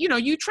 like, you know,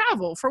 you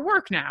travel for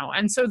work now.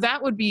 And so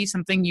that would be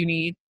something you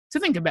need to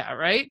think about,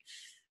 right?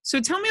 So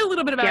tell me a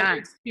little bit about your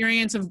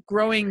experience of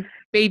growing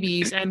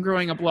babies and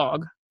growing a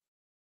blog.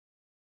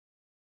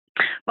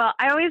 Well,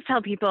 I always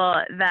tell people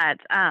that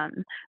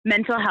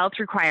mental health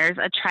requires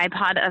a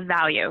tripod of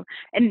value.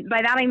 And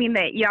by that, I mean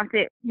that you have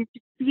to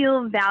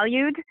feel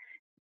valued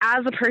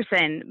as a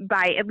person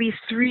by at least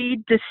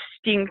 3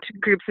 distinct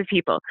groups of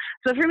people.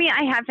 So for me,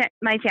 I have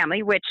my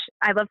family, which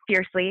I love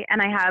fiercely,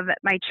 and I have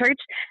my church,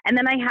 and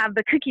then I have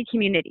the cookie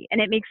community, and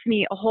it makes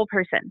me a whole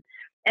person.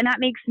 And that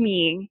makes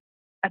me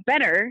a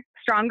better,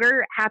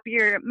 stronger,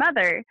 happier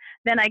mother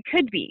than I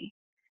could be,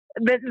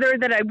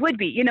 that I would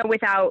be, you know,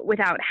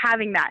 without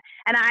having that.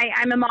 And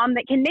I'm a mom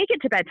that can make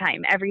it to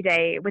bedtime every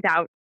day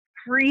without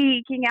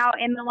freaking out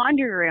in the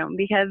laundry room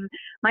because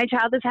my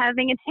child is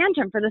having a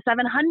tantrum for the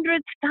 700th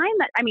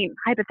time. I mean,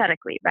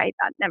 hypothetically, right?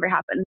 That never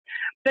happens.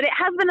 But it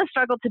has been a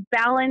struggle to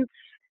balance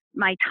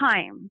my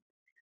time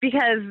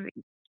because,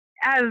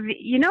 as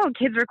you know,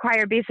 kids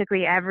require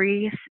basically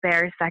every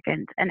spare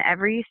second and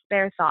every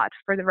spare thought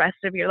for the rest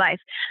of your life.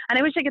 And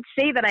I wish I could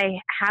say that I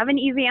have an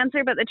easy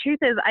answer, but the truth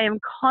is I am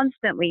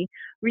constantly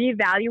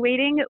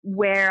reevaluating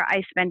where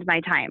I spend my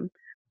time.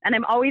 And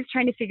I'm always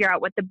trying to figure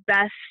out what the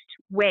best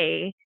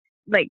way,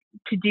 like,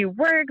 to do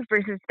work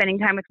versus spending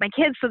time with my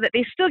kids so that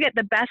they still get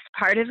the best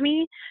part of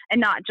me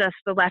and not just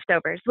the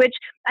leftovers, which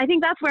I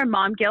think that's where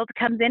mom guilt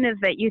comes in, is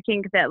that you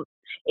think that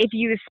if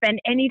you spend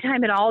any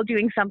time at all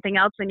doing something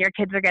else, then your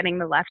kids are getting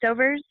the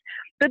leftovers.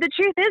 But the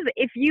truth is,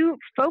 if you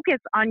focus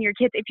on your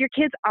kids, if your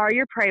kids are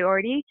your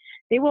priority,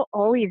 they will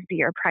always be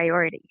your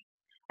priority.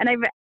 And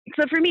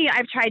so for me,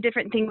 I've tried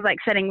different things like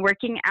setting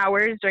working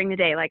hours during the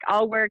day. Like,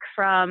 I'll work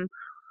from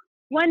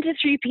 1 to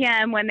 3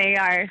 p.m. when they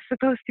are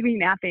supposed to be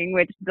napping,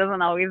 which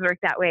doesn't always work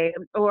that way.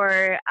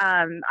 Or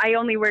I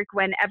only work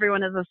when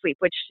everyone is asleep,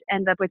 which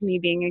ends up with me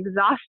being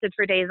exhausted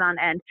for days on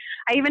end.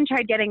 I even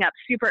tried getting up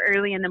super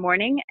early in the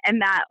morning,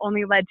 and that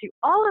only led to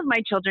all of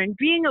my children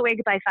being awake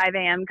by 5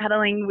 a.m.,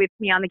 cuddling with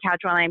me on the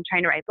couch while I'm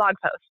trying to write blog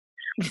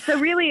posts. So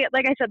really,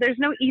 like I said, there's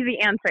no easy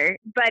answer.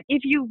 But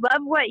if you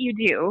love what you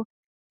do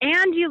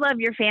and you love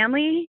your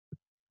family,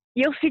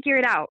 you'll figure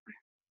it out.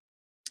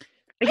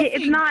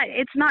 It's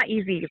not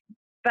easy.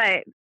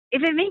 But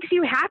if it makes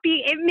you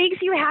happy, it makes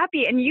you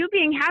happy. And you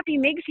being happy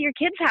makes your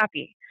kids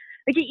happy.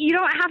 Like, you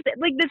don't have to,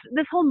 like,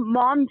 this whole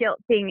mom guilt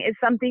thing is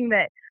something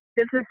that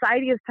the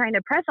society is trying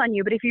to press on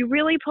you. But if you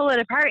really pull it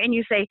apart and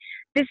you say,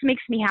 this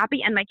makes me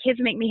happy and my kids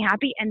make me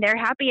happy and they're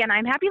happy and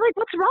I'm happy, like,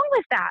 what's wrong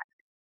with that?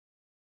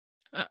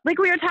 Like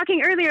we were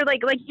talking earlier,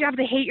 like you have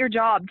to hate your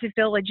job to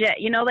feel legit,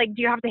 you know, like,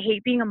 do you have to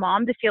hate being a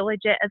mom to feel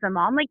legit as a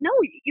mom? Like, no,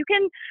 you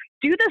can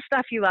do the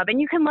stuff you love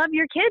and you can love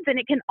your kids and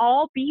it can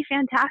all be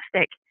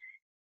fantastic.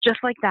 Just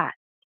like that.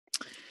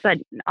 But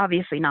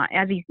obviously not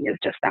as easy as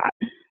just that.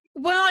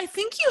 Well, I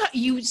think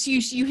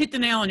you hit the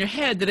nail on your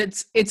head that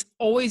it's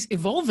always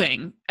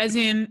evolving, as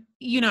in,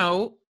 you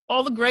know,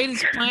 all the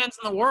greatest plans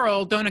in the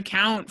world don't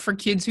account for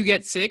kids who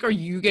get sick or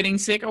you getting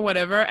sick or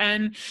whatever.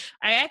 And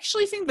I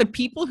actually think the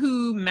people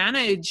who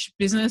manage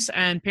business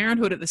and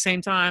parenthood at the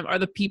same time are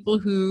the people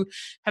who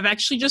have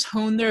actually just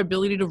honed their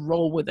ability to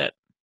roll with it.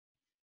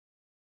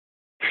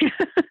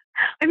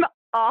 I'm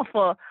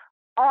awful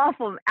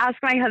awful. Ask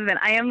my husband.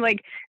 I am like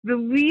the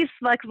least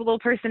flexible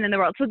person in the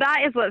world. So that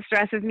is what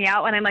stresses me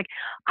out when I'm like,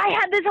 I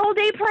had this whole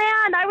day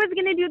planned. I was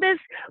going to do this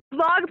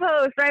blog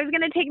post, or I was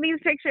going to take these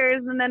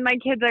pictures. And then my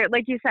kids are,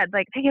 like you said,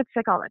 like they get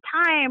sick all the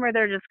time, or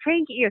they're just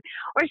cranky.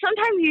 Or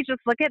sometimes you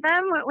just look at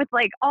them with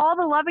like all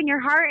the love in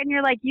your heart and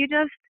you're like, you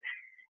just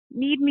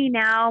need me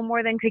now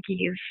more than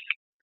cookies.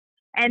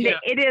 And Yeah.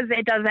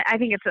 it does, I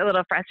think it's a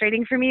little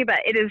frustrating for me, but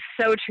it is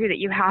so true that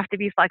you have to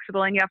be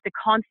flexible and you have to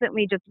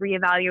constantly just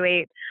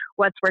reevaluate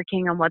what's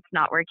working and what's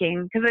not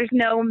working, because there's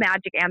no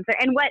magic answer.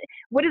 And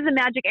what is a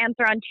magic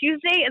answer on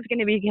Tuesday is going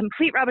to be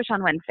complete rubbish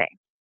on Wednesday.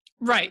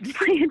 Right.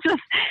 It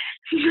just,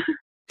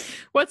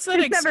 What's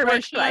that it never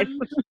works twice.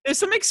 expression? There's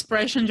some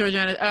expression,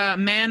 Georganne,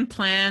 man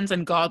plans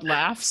and God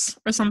laughs,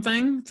 or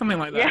something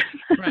like that.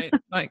 Yeah. Right.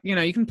 Like,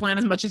 you can plan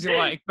as much as you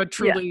like, but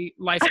truly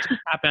life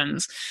just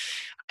happens.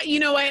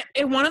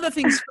 One of the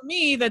things for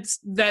me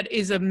that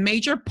is a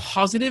major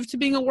positive to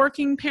being a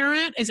working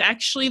parent is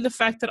actually the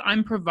fact that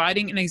I'm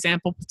providing an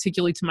example,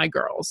 particularly to my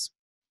girls,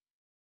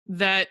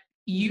 that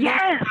you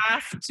Yes.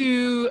 have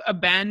to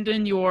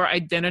abandon your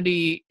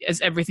identity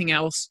as everything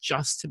else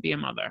just to be a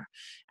mother.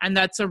 And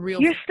that's a real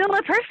You're still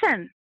a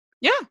person.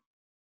 Yeah.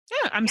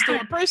 Yeah, I'm still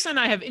a person.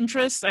 I have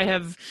interests. I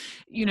have,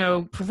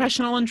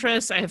 professional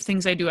interests. I have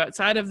things I do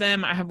outside of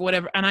them. I have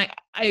whatever. And I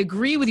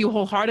agree with you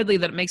wholeheartedly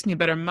that it makes me a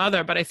better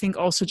mother. But I think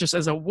also just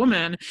as a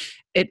woman,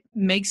 it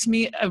makes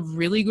me a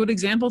really good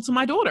example to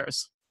my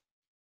daughters.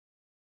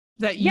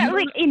 Like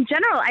in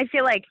general, I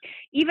feel like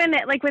even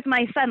like with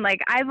my son, like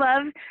I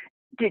love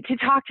to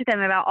talk to them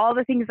about all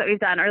the things that we've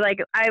done, or like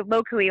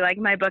locally, like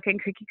my book and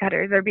cookie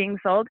cutters are being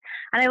sold,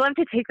 and I love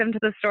to take them to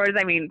the stores.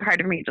 I mean, part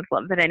of me just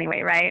loves it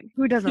anyway, right?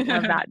 Who doesn't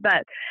love that?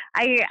 But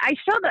I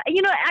show them,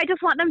 I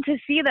just want them to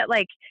see that,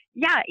 like,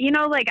 yeah,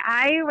 like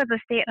I was a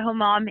stay-at-home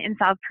mom in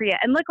South Korea,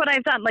 and look what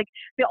I've done. Like,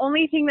 the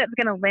only thing that's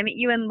going to limit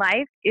you in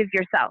life is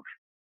yourself.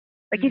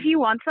 Like, if you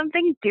want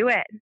something, do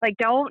it. Like,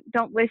 don't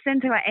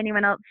listen to what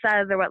anyone else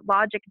says or what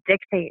logic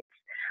dictates.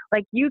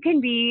 Like, you can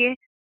be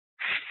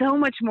so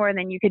much more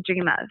than you could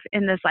dream of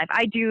in this life.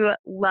 I do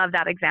love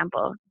that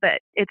example that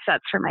it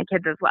sets for my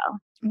kids as well.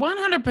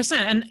 100%.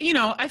 And,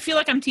 I feel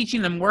like I'm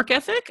teaching them work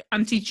ethic.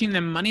 I'm teaching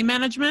them money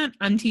management.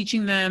 I'm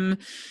teaching them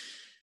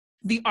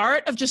the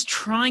art of just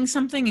trying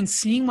something and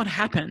seeing what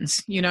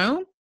happens,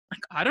 Like,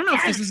 I don't know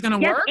if this is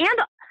going to work,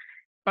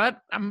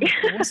 but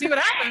we'll see what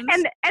happens.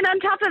 And on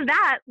top of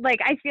that, like,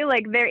 I feel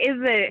like there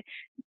is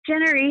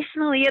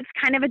generationally, it's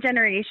kind of a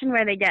generation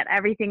where they get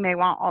everything they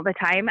want all the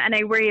time. And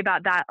I worry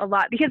about that a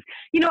lot because,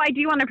 I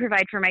do want to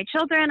provide for my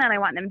children and I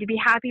want them to be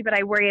happy, but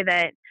I worry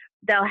that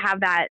they'll have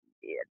that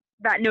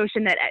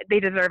notion that they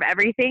deserve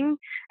everything.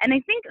 And I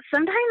think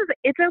sometimes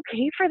it's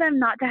okay for them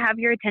not to have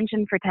your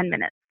attention for 10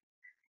 minutes.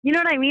 You know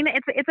what I mean?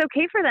 It's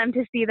okay for them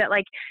to see that,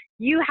 like,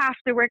 you have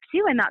to work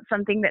too, and that's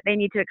something that they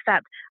need to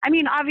accept. I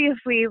mean,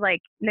 obviously,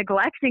 like,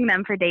 neglecting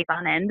them for days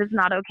on end is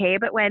not okay,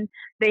 but when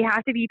they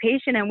have to be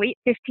patient and wait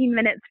 15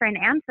 minutes for an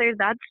answer,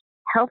 that's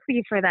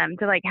healthy for them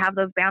to, like, have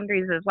those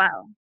boundaries as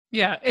well.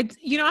 Yeah.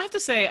 I have to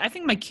say, I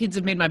think my kids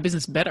have made my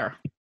business better.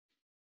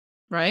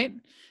 Right?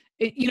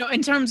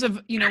 In terms of,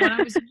 when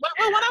I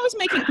was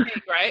making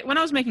cake, right? When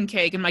I was making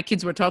cake and my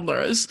kids were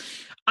toddlers,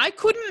 I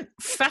couldn't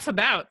faff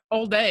about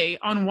all day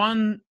on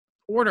one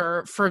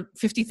order for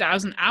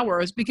 50,000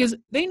 hours because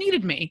they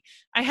needed me.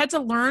 I had to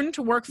learn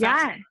to work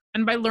faster. Yeah.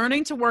 And by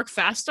learning to work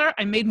faster,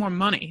 I made more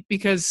money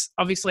because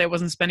obviously I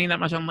wasn't spending that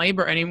much on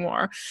labor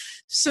anymore.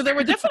 So there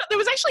was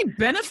actually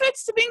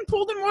benefits to being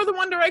pulled in more than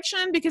one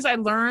direction because I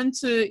learned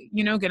to,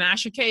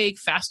 ganache a cake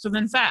faster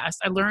than fast.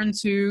 I learned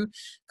to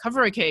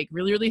cover a cake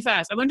really, really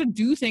fast. I learned to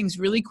do things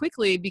really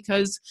quickly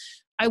because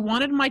I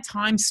wanted my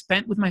time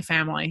spent with my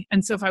family.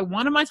 And so if I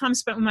wanted my time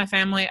spent with my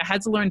family, I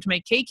had to learn to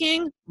make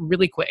caking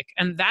really quick.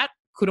 And that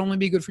could only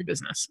be good for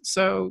business.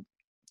 So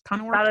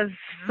kind of worked. That is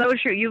so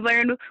true. You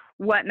learned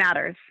what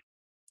matters.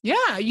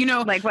 Yeah,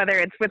 like whether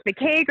it's with the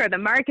cake or the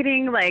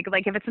marketing, like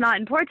if it's not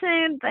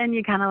important, then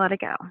you kind of let it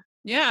go.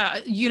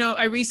 Yeah.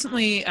 I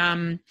recently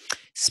I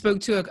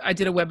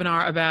did a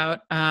webinar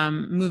about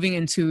moving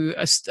into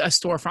a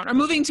storefront or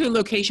moving to a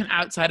location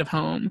outside of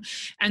home.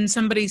 And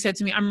somebody said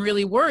to me, I'm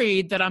really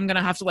worried that I'm going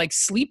to have to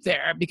sleep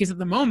there because at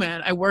the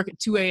moment I work at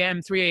 2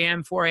 a.m., 3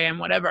 a.m., 4 a.m.,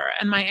 whatever.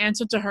 And my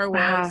answer to her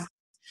was,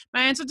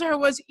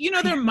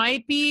 there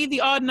might be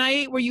the odd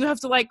night where you have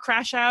to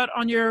crash out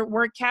on your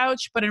work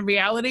couch, but in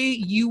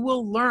reality, you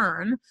will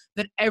learn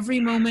that every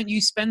moment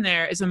you spend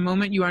there is a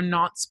moment you are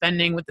not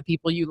spending with the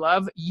people you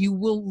love. You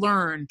will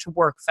learn to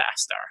work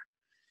faster.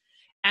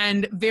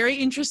 And very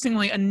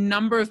interestingly, a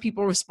number of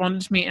people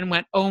responded to me and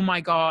went, oh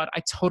my God,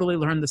 I totally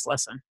learned this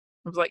lesson.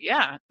 I was like,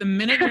 yeah, the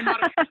minute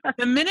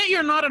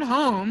you're not at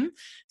home,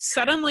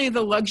 suddenly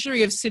the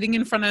luxury of sitting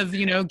in front of,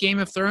 Game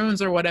of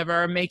Thrones or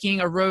whatever,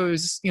 making a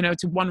rose,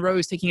 to one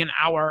rose taking an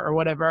hour or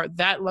whatever,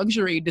 that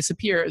luxury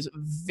disappears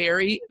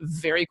very,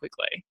 very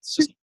quickly. It's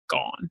just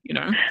gone,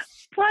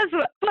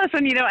 Plus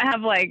when you don't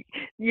have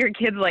your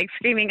kids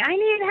screaming, I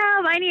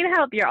need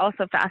help, you're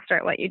also faster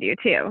at what you do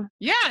too.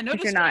 Yeah, no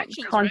distractions,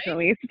 you're not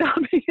constantly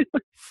stopping.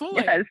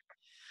 Fully. Yes.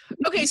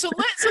 Okay, so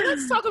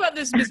let's talk about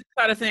this business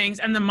side of things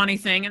and the money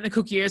thing and the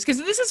cookies, because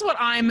this is what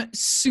I'm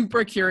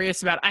super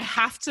curious about. I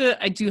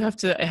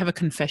have a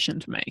confession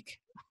to make.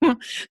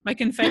 my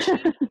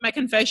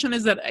confession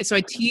is that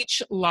I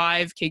teach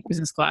live cake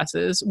business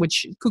classes,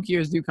 which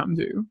cookiers do come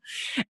to,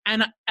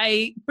 and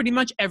I pretty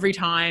much every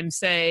time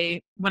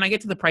say, when I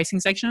get to the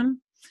pricing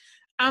section,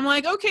 I'm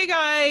like, okay,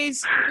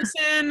 guys,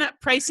 listen,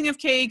 pricing of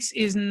cakes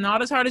is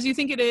not as hard as you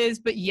think it is,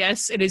 but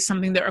yes, it is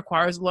something that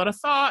requires a lot of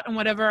thought and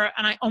whatever.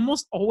 And I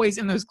almost always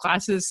in those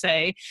classes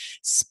say,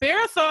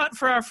 spare thought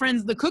for our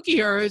friends, the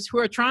cookiers, who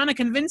are trying to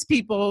convince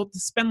people to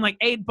spend like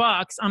 $8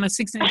 on a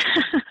 6-inch,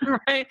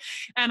 right?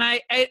 And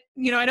I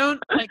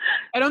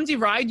don't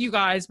deride you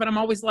guys, but I'm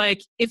always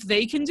like, if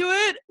they can do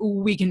it,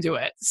 we can do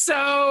it.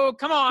 So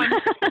come on,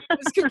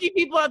 there's cookie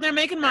people out there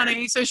making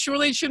money, so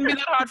surely it shouldn't be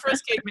that hard for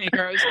us cake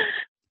makers.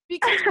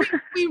 Because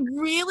we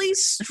really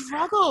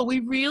struggle.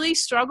 We really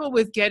struggle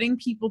with getting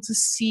people to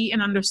see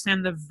and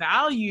understand the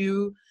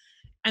value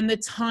and the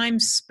time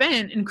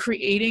spent in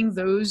creating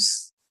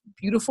those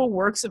beautiful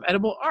works of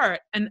edible art.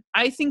 And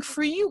I think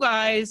for you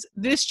guys,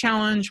 this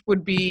challenge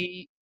would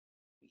be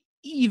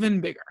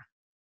even bigger.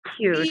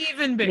 Huge.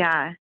 Even bigger.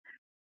 Yeah.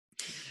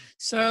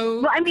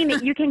 So, well, I mean,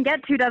 you can get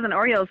 2 dozen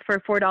Oreos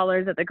for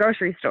 $4 at the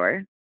grocery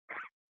store.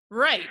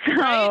 Right.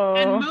 So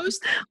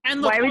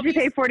And look, why would you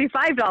pay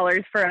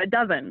 $45 for a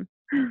dozen?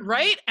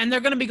 Right. And they're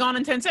going to be gone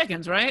in 10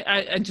 seconds, right?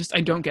 I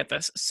don't get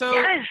this. So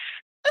yes.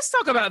 Let's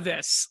talk about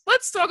this.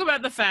 Let's talk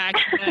about the fact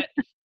that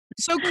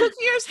so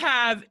cookiers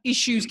have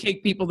issues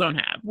cake people don't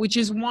have, which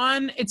is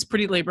one, it's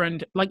pretty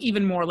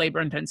even more labor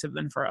intensive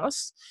than for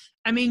us.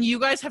 I mean, you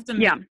guys have to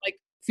make like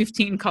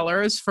 15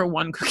 colors for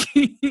one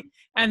cookie.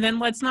 And then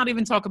let's not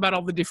even talk about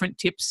all the different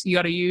tips you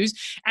got to use.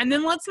 And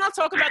then let's not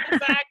talk about the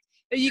fact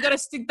that you got to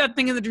stick that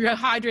thing in the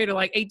dehydrator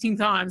like 18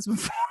 times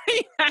before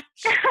you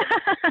actually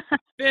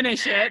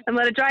finish it. And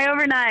let it dry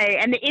overnight.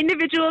 And the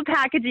individual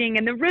packaging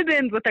and the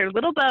ribbons with their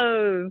little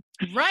bows.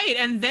 Right.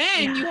 And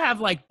then you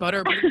have like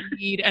butter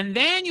bleed. And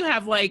then you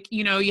have like,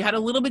 you had a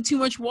little bit too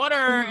much water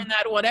and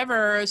that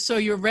whatever. So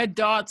your red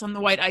dots on the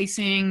white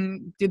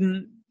icing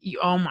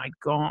oh my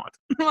God.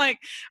 Like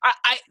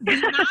the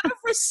amount of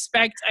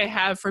respect I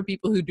have for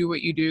people who do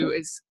what you do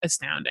is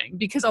astounding,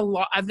 because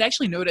I've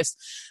actually noticed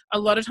a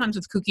lot of times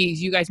with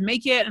cookies, you guys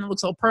make it and it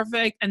looks all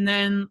perfect. And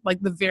then like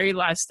the very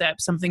last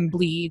step, something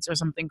bleeds or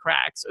something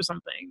cracks or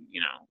something,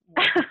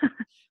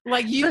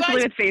 like you guys.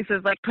 With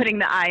faces, like putting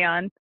the eye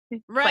on.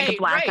 Right. Like a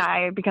black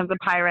eye becomes a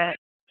pirate.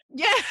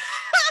 Yeah.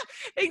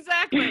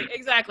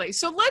 Exactly.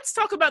 So let's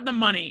talk about the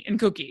money in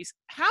cookies.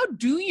 How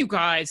do you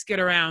guys get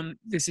around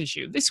this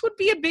issue? This would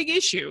be a big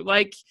issue.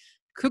 Like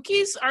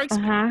cookies are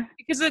expensive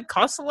because it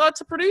costs a lot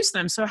to produce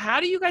them. So how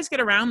do you guys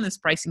get around this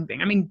pricing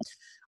thing? I mean,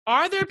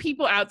 are there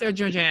people out there,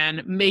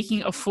 Georganne,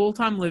 making a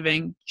full-time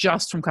living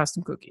just from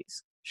custom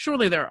cookies?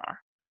 Surely there are.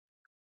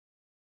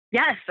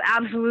 Yes,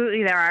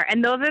 absolutely there are.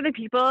 And those are the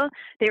people,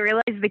 they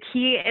realize the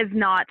key is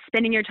not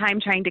spending your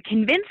time trying to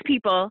convince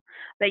people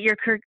that your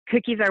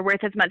cookies are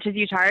worth as much as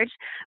you charge,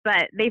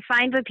 but they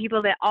find the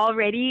people that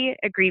already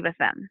agree with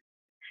them.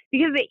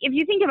 Because if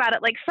you think about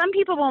it, like some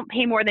people won't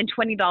pay more than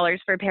 $20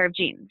 for a pair of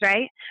jeans,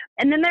 right?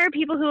 And then there are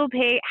people who will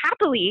pay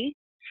happily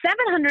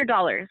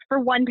 $700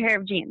 for one pair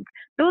of jeans.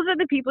 Those are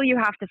the people you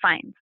have to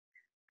find.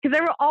 Because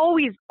there will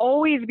always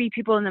be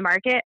people in the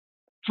market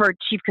for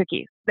cheap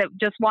cookies that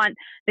just want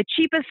the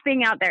cheapest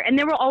thing out there. And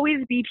there will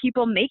always be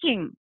people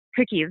making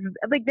cookies.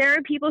 Like there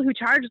are people who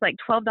charge like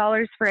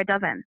 $12 for a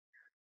dozen.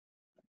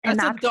 And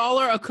that's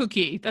 $1 a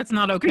cookie. That's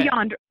not okay.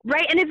 Beyond,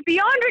 right? And it's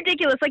beyond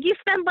ridiculous. Like you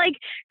spend like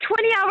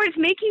 20 hours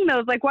making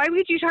those. Like why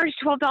would you charge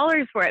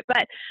 $12 for it?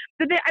 But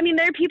there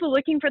are people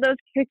looking for those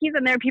cookies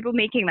and there are people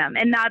making them.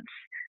 And that's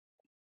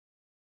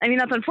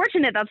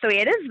unfortunate. That's the way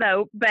it is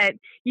though. But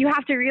you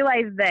have to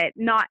realize that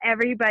not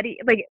everybody,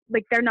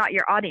 like they're not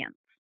your audience.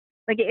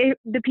 Like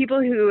the people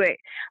who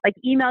like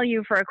email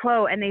you for a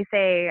quote and they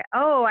say,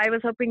 oh, I was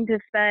hoping to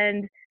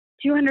spend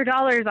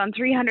 $200 on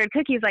 300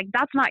 cookies. Like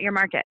that's not your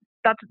market.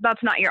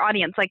 That's not your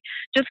audience. Like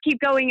just keep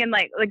going. And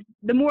like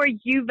the more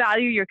you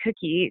value your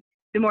cookie,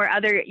 the more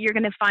you're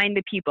going to find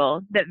the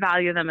people that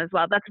value them as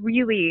well. That's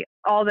really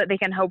all that they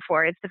can hope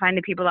for, is to find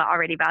the people that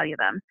already value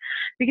them,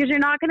 because you're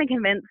not going to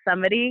convince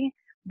somebody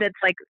that's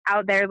like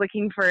out there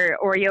looking for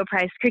Oreo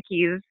priced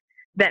cookies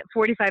that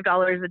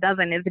 $45 a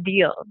dozen is a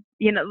deal.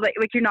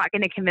 Like you're not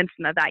going to convince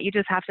them of that. You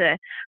just have to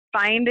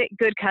find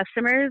good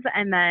customers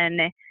and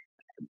then,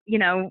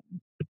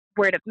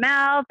 word of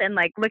mouth and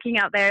like looking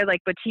out there, like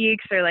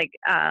boutiques or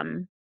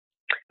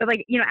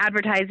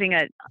advertising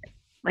at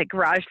like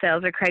garage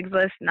sales or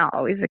Craigslist, not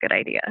always a good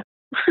idea.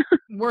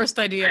 Worst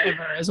idea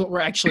ever is what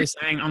we're actually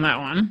saying on that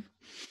one.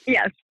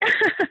 Yes.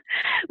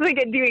 Like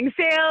doing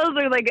sales,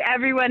 or like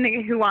everyone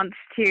who wants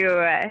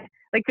to,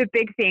 like the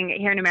big thing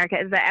here in America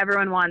is that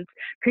everyone wants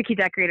cookie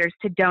decorators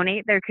to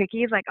donate their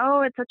cookies. Like,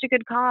 oh, it's such a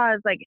good cause.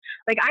 Like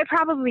I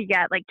probably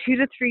get like 2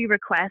 to 3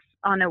 requests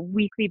on a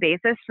weekly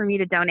basis for me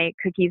to donate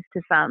cookies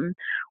to some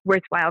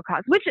worthwhile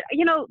cause, which,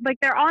 like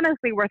they're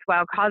honestly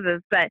worthwhile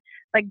causes, but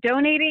like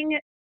donating,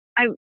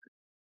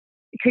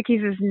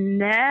 cookies is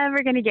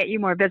never going to get you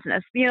more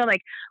business. You know,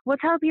 like, we'll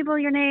tell people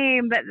your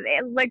name, but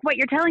like what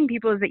you're telling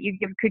people is that you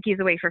give cookies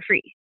away for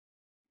free.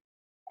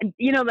 And,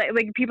 you know,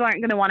 like people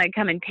aren't going to want to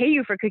come and pay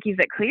you for cookies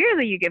that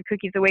clearly you give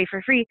cookies away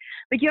for free.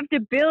 Like, you have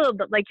to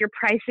build like your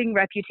pricing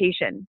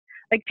reputation.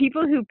 Like,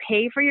 people who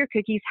pay for your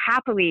cookies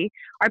happily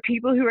are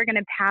people who are going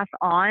to pass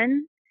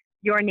on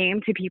your name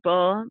to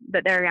people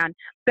that they're around.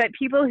 But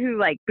people who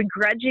like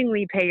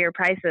begrudgingly pay your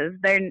prices,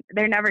 they're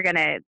never going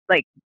to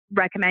like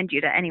recommend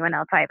you to anyone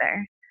else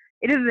either.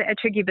 It is a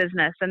tricky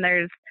business and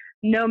there's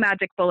no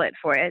magic bullet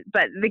for it.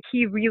 But the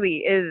key really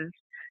is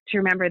to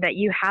remember that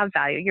you have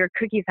value. Your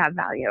cookies have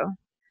value,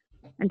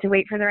 and to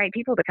wait for the right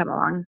people to come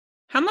along.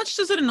 How much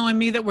does it annoy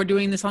me that we're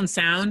doing this on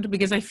sound?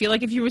 Because I feel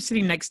like if you were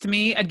sitting next to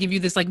me, I'd give you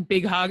this like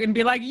big hug and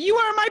be like, you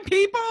are my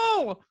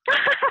people.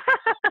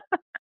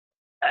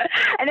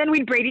 And then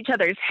we'd braid each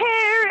other's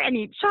hair and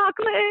eat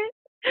chocolate.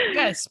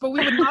 Yes, but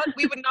we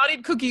would not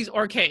eat cookies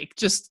or cake,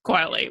 just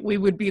quietly. We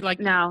would be like,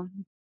 no.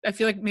 I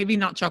feel like maybe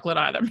not chocolate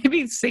either.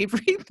 Maybe savory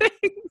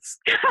things.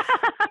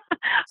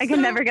 I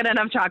can never get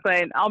enough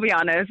chocolate. I'll be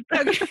honest.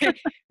 Okay.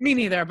 Me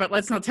neither, but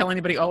let's not tell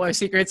anybody all our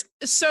secrets.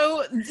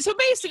 So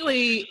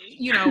basically,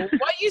 you know,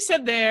 what you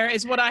said there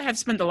is what I have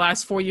spent the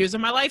last 4 years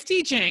of my life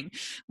teaching,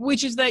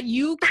 which is that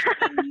you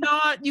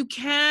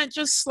can't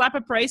just slap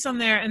a price on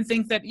there and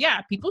think that,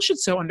 yeah, people should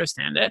so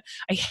understand it.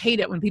 I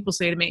hate it when people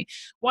say to me,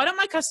 why don't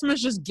my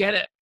customers just get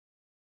it?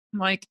 I'm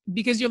like,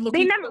 because you're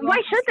looking.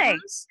 Why should they?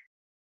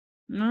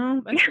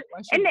 No, that's a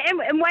question.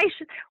 And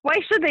why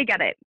should they get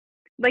it?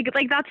 Like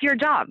that's your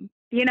job,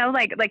 you know,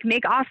 like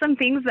make awesome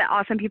things that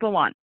awesome people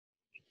want.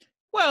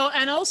 Well,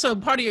 and also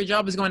part of your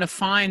job is going to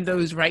find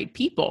those right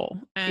people.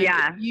 And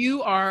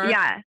you are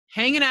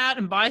hanging out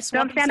and buy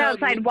swap. Don't stand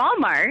outside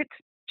Walmart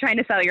trying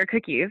to sell your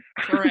cookies.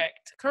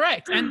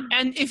 Correct.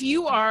 And if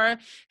you are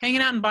hanging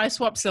out in buy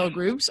swap sell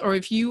groups, or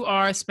if you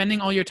are spending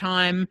all your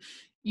time,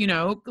 you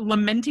know,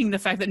 lamenting the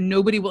fact that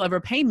nobody will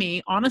ever pay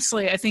me,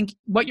 honestly, I think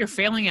what you're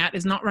failing at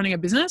is not running a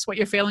business. What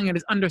you're failing at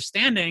is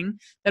understanding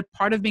that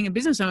part of being a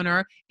business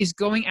owner is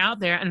going out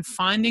there and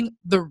finding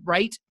the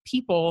right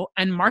people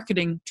and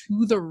marketing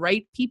to the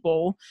right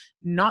people,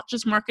 not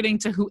just marketing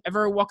to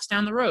whoever walks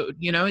down the road.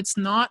 You know, it's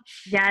not.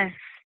 Yes.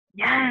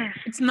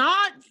 It's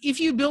not if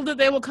you build it,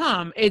 they will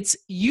come. It's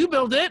you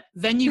build it,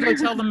 then you go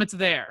tell them it's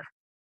there.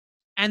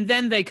 And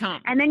then they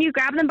come. And then you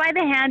grab them by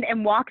the hand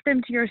and walk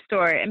them to your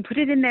store and put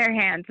it in their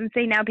hands and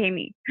say, now pay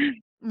me.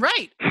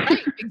 Right.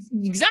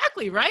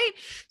 Exactly, right?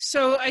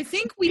 So I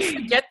think we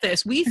forget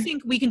this. We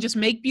think we can just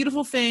make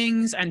beautiful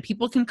things and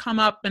people can come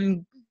up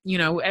and, you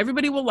know,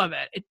 everybody will love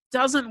it. It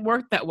doesn't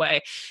work that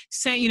way.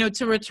 You know,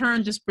 to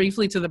return just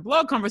briefly to the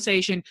blog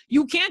conversation,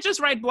 you can't just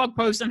write blog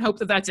posts and hope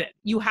that that's it.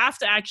 You have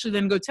to actually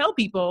then go tell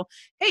people,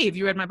 hey, if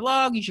you read my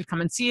blog, you should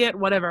come and see it,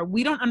 whatever.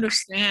 We don't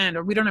understand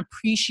or we don't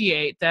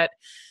appreciate that.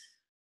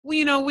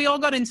 We all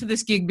got into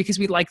this gig because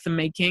we like the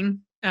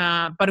making,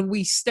 but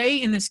we stay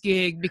in this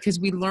gig because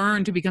we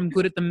learn to become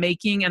good at the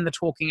making and the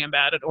talking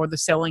about it or the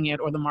selling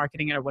it or the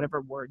marketing it or whatever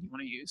word you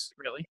want to use,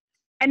 really.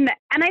 And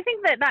I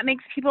think that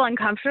makes people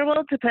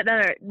uncomfortable to put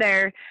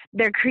their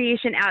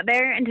creation out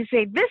there and to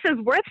say, this is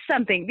worth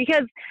something,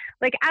 because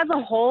like as a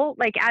whole,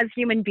 like as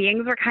human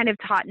beings, we're kind of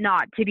taught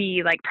not to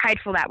be like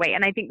prideful that way.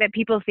 And I think that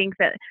people think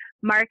that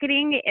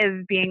marketing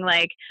is being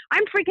like,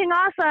 I'm freaking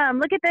awesome.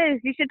 Look at this.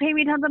 You should pay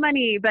me tons of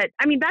money. But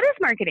I mean, that is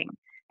marketing.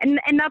 And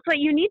that's what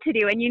you need to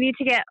do. And you need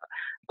to get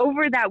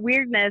over that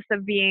weirdness of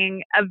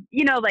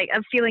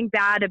of feeling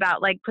bad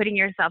about like putting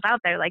yourself out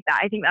there like that.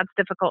 I think that's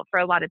difficult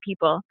for a lot of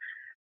people.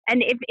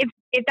 And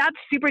if that's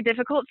super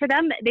difficult for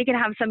them, they can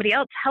have somebody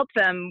else help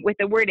them with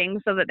the wording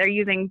so that they're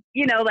using,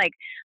 you know, like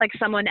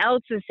someone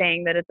else is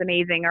saying that it's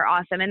amazing or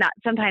awesome. And that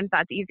sometimes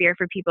that's easier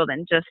for people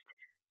than just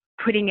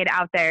putting it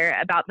out there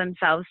about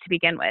themselves to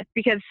begin with,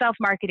 because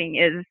self-marketing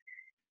is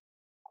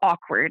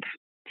awkward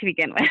to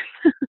begin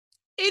with.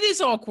 It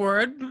is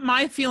awkward.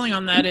 My feeling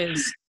on that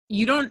is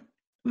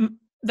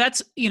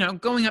that's, you know,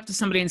 going up to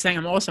somebody and saying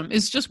I'm awesome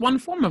is just one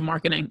form of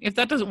marketing. If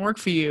that doesn't work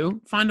for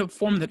you, find a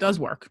form that does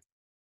work.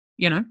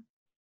 You know?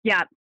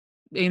 Yeah.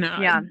 You know,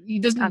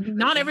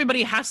 not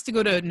everybody has to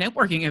go to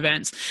networking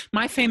events.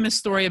 My famous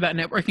story about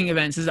networking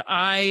events is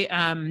I,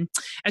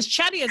 as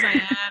chatty as I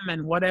am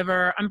and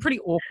whatever, I'm pretty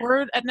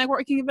awkward at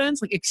networking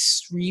events, like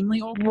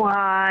extremely awkward.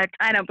 What?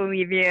 I don't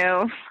believe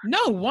you.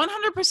 No,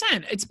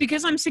 100%. It's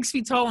because I'm 6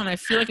 feet tall and I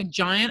feel like a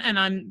giant and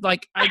I'm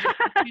like, I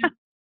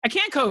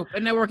can't cope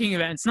at networking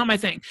events. It's not my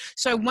thing.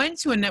 So I went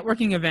to a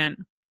networking event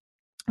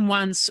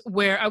once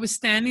where I was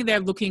standing there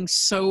looking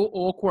so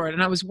awkward,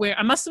 and I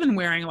must have been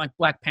wearing like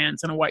black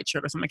pants and a white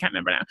shirt or something, I can't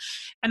remember now.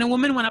 And a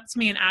woman went up to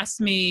me and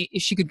asked me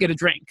if she could get a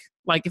drink,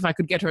 like if I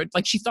could get her,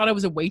 like she thought I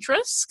was a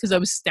waitress because I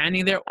was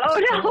standing there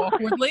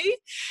awkwardly.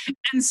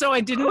 And so I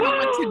didn't know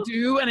what to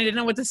do and I didn't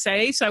know what to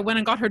say, so I went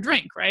and got her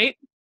drink, right?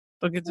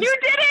 Look at this. You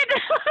did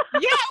it!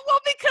 Yeah, well,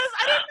 because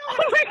I didn't know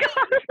what to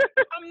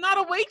do. I'm not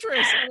a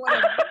waitress or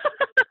whatever.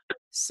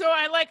 So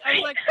I was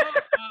like,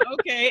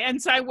 okay.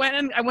 And so I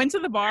went to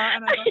the bar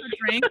and I got a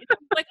drink. And she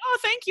was like, oh,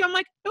 thank you. I'm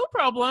like, no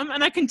problem.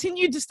 And I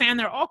continued to stand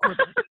there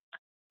awkwardly.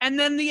 And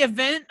then the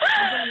event was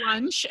a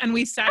lunch and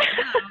we sat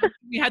down.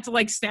 We had to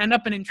like stand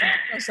up and introduce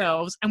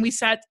ourselves. And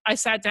I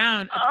sat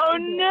down Oh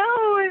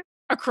no.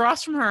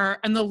 across from her,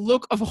 and the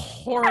look of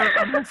horror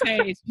on her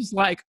face was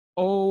like,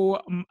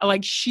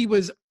 like she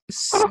was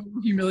so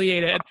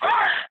humiliated.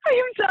 I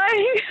am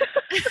dying.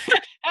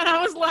 And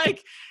I was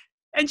like,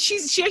 and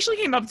she actually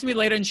came up to me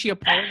later and she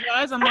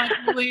apologized. I'm like,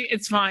 really,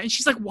 it's fine. And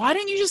she's like, why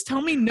didn't you just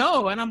tell me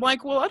no? And I'm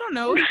like, well, I don't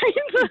know.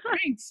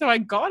 So I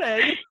got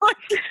it.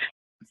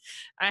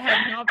 I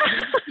have not been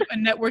to a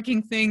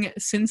networking thing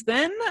since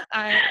then.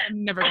 I'm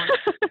never going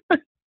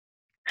to.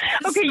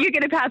 Okay, you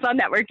get a pass on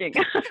networking.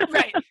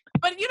 Right.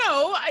 But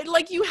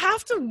you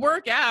have to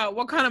work out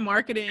what kind of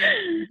marketing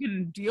you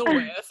can deal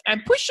with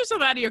and push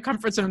yourself out of your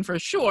comfort zone for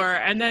sure.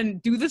 And then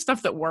do the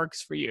stuff that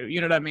works for you. You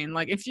know what I mean?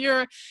 Like if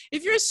you're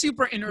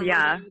super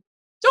introverted,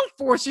 don't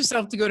force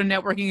yourself to go to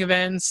networking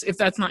events if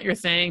that's not your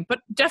thing, but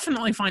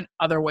definitely find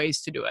other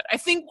ways to do it. I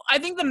think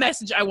the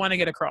message I want to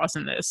get across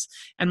in this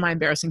and my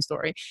embarrassing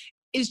story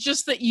is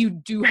just that you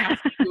do have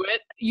to do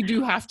it. You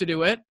do have to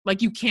do it.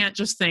 Like you can't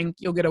just think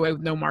you'll get away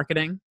with no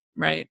marketing,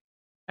 right?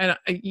 And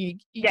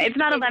it's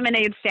not a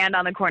lemonade stand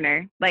on the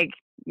corner. Like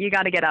you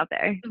got to get out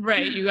there.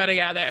 Right, you got to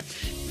get out there.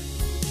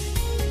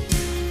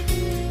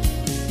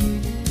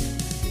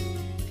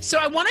 So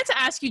I wanted to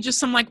ask you just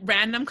some like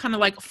random kind of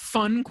like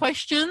fun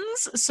questions.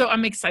 So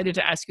I'm excited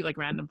to ask you like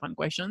random fun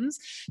questions.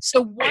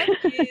 So what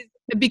is,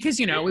 because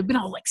we've been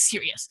all like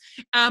serious.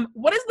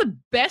 What is the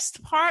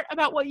best part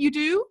about what you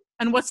do?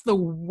 And what's the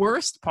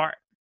worst part?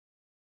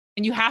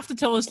 And you have to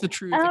tell us the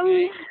truth.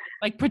 Okay?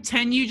 Like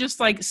pretend you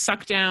just like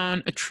suck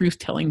down a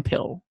truth-telling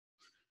pill.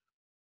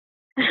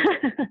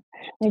 I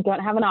don't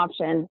have an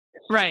option.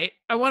 Right.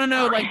 I want to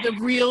know like the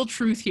real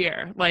truth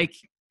here. Like,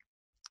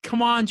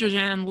 come on,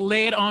 Georganne,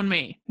 lay it on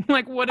me.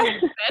 Like, what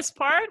is the best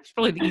part? It's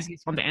probably the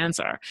easiest one to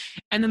answer.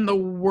 And then the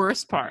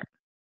worst part.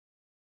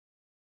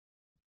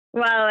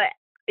 Well,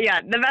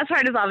 yeah, the best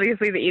part is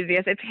obviously the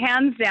easiest. It's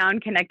hands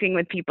down connecting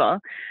with people.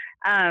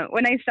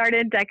 When I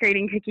started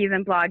decorating cookies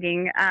and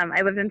blogging,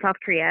 I lived in South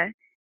Korea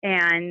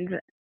and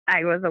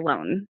I was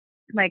alone.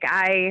 Like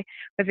I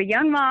was a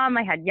young mom.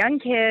 I had young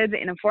kids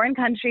in a foreign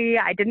country.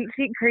 I didn't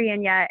speak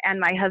Korean yet. And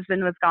my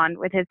husband was gone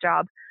with his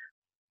job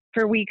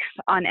for weeks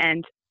on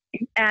end.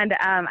 And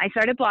I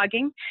started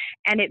blogging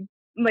and it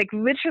like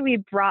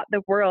literally brought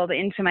the world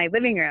into my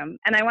living room.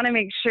 And I want to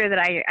make sure that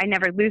I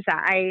never lose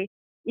that.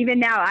 Even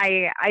now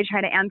I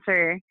try to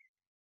answer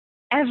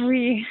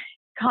every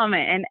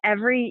comment and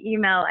every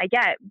email I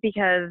get,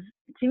 because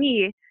to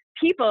me,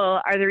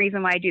 people are the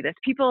reason why I do this.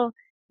 People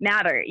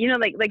matter,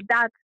 like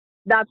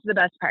that's the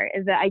best part,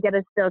 is that I get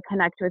to still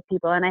connect with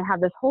people. And I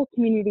have this whole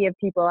community of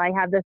people. I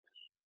have this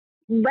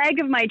leg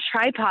of my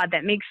tripod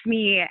that makes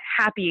me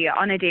happy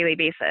on a daily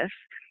basis.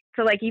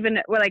 So like even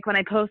like when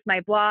I post my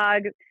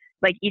blog,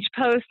 like each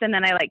post and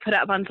then I like put it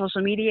up on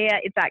social media,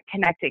 it's that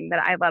connecting that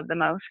I love the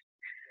most.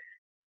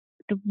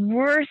 The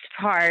worst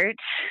part,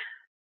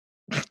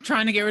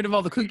 trying to get rid of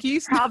all the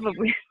cookies?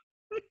 Probably.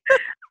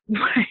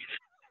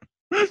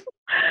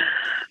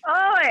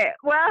 Oh,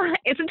 well,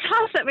 it's a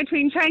toss-up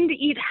between trying to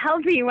eat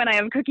healthy when I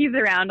have cookies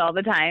around all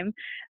the time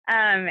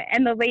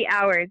and the late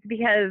hours,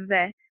 because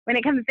when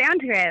it comes down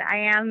to it, I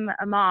am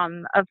a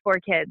mom of 4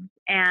 kids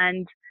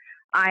and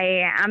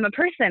I am a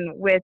person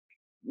with,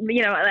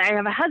 I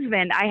have a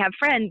husband, I have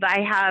friends,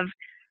 I have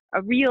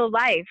a real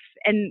life,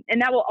 and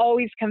that will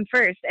always come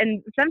first.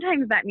 And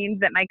sometimes that means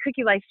that my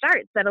cookie life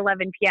starts at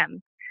 11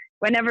 p.m.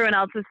 when everyone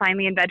else is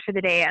finally in bed for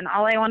the day and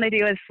all I want to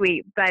do is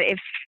sleep. But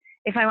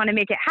if I want to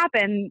make it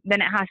happen,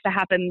 then it has to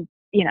happen,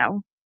 in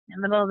the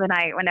middle of the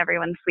night when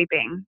everyone's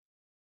sleeping.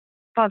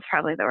 That's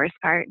probably the worst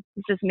part.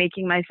 It's just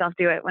making myself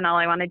do it when all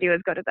I want to do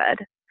is go to bed.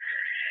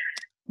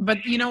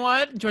 But you know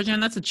what,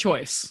 Georganne, that's a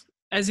choice.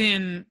 As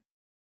in,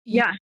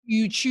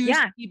 you choose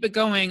to keep it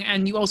going,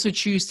 and you also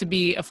choose to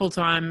be a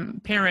full-time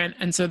parent.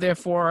 And so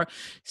therefore,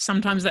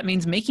 sometimes that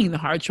means making the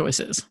hard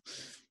choices.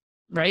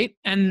 Right.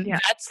 And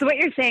so what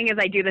you're saying is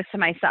I do this to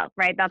myself,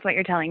 right? That's what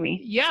you're telling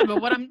me. Yeah.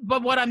 But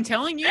what I'm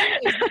telling you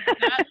is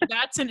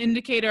that's an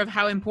indicator of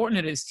how important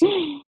it is to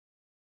you.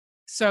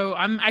 So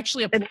I'm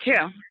actually, it's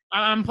true.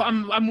 I'm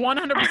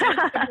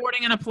 100%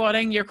 supporting and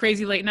applauding your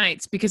crazy late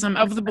nights, because I'm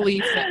of the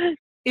belief that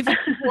if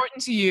it's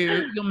important to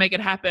you, you'll make it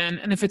happen.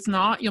 And if it's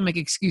not, you'll make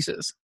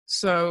excuses.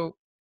 So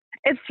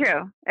it's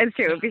true. It's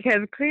true, because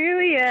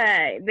clearly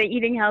the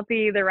eating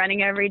healthy, the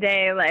running every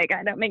day, like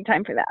I don't make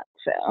time for that.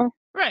 So.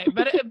 Right.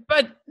 But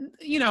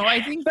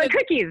I think but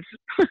cookies.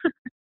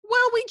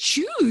 Well, we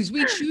choose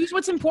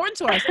what's important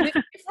to us. And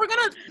if we're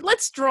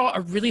let's draw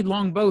a really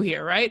long bow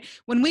here, right?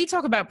 When we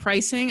talk about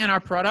pricing and our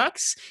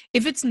products,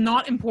 if it's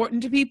not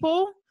important to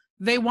people,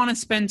 they want to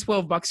spend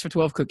 $12 for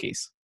 12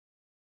 cookies.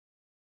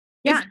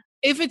 Yeah.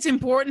 If it's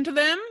important to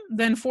them,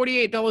 then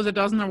 $48 a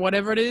dozen or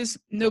whatever it is,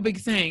 no big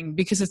thing,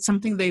 because it's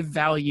something they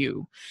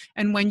value.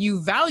 And when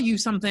you value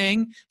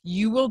something,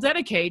 you will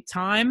dedicate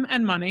time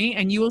and money,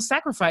 and you will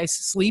sacrifice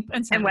sleep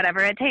and whatever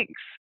it takes.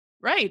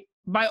 Right.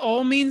 By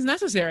all means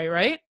necessary,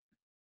 right?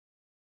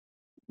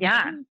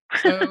 Yeah.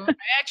 So I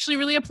actually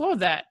really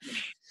applaud that.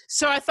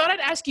 So I thought I'd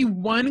ask you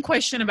one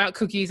question about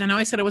cookies. I know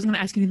I said I wasn't going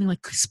to ask you anything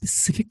like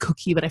specific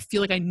cookie, but I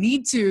feel like I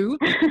need to.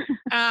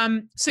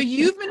 So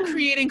you've been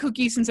creating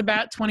cookies since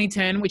about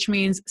 2010, which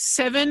means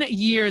 7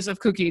 years of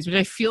cookies, which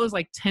I feel is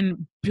like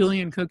 10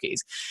 billion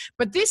cookies.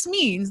 But this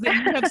means that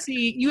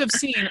you have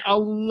seen a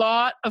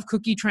lot of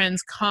cookie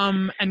trends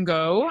come and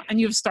go, and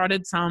you've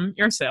started some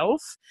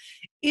yourself.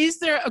 Is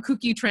there a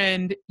cookie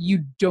trend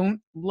you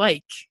don't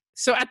like?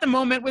 So at the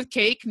moment with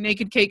cake,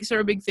 naked cakes are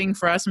a big thing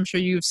for us. I'm sure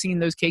you've seen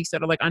those cakes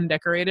that are like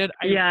undecorated.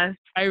 Yes.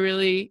 I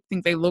really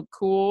think they look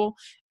cool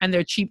and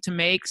they're cheap to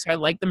make. So I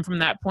like them from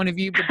that point of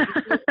view.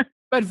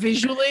 But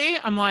visually,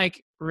 I'm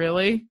like,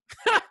 really?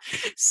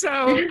 Right?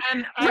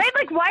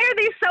 Like, why are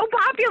they so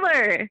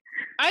popular?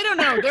 I don't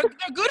know.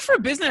 They're good for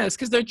business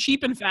because they're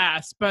cheap and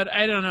fast. But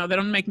I don't know. They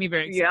don't make me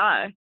very excited.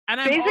 Yeah. And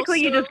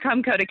basically, you just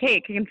crumb coat a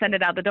cake. You can send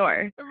it out the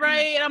door.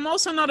 Right. I'm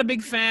also not a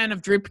big fan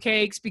of drip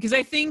cakes because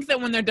I think that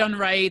when they're done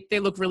right,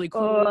 they look really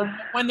cool.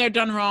 When they're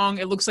done wrong,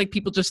 it looks like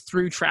people just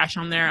threw trash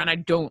on there, and I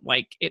don't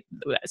like it.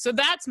 So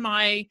that's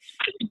my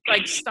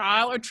like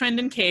style or trend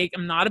in cake.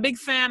 I'm not a big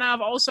fan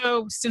of.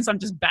 Also, since I'm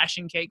just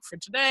bashing cake for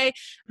today,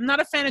 I'm not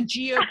a fan of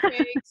geode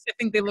cakes. I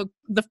think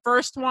the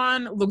first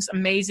one looks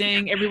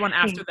amazing. Everyone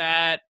after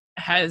that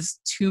has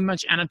too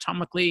much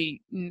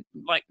anatomically,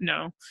 like,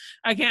 no,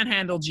 I can't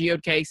handle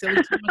geode cakes. It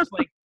looks too much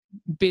like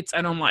bits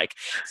I don't like.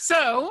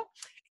 So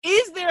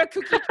is there a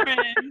cookie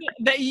trend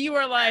that you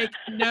are like,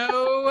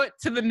 no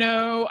to the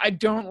no, I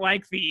don't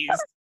like these?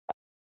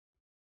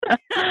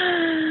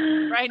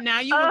 Right now,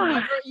 you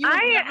will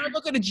never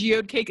look at a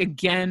geode cake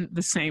again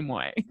the same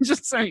way.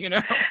 Just so you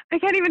know. I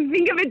can't even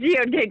think of a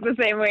geode cake the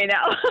same way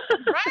now.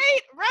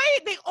 Right.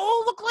 They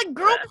all look like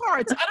girl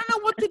parts. I don't know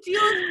what the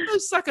deal is with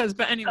those suckers,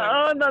 but anyway.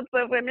 Oh, that's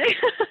so funny.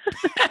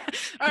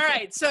 All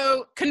right.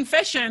 So,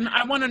 confession.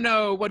 I want to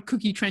know what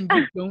cookie trend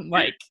you don't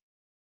like.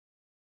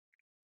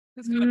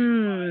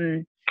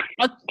 The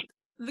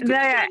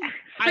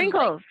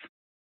sprinkles.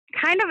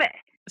 Kind of it.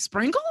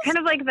 Sprinkles? Kind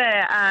of like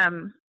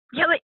the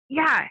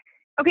yeah.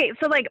 Okay,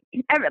 so like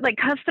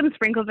custom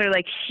sprinkles are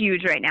like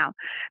huge right now,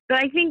 but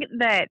I think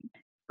that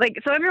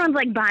so everyone's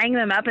like buying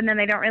them up and then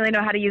they don't really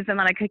know how to use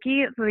them on a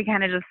cookie, so they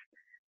kind of just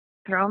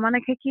throw them on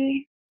a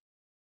cookie.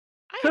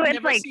 So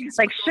it's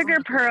like sugar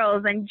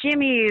pearls and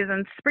jimmies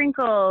and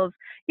sprinkles.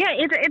 Yeah,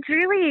 it's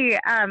really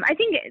I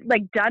think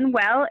like done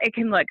well, it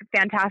can look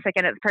fantastic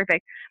and it's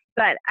perfect.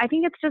 But I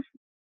think it's just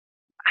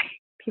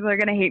people are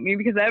gonna hate me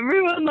because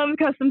everyone loves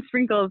custom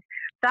sprinkles.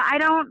 But I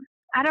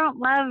don't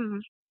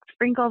love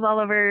sprinkles all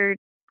over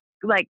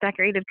like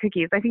decorated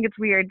cookies. I think it's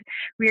weird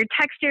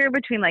texture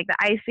between like the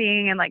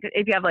icing and like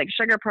if you have like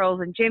sugar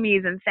pearls and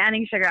jimmies and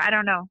standing sugar. I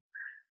don't know.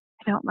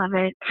 I don't love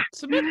it.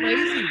 It's a bit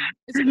lazy.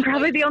 I'm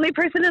probably the only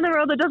person in the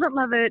world that doesn't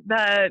love it,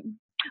 but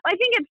I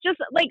think it's just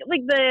like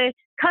the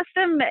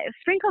custom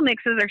sprinkle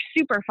mixes are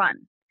super fun.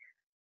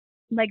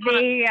 Like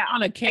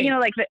on a cake, you know,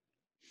 like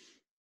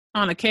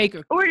on a cake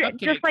or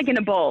just like in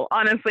a bowl.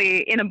 Honestly,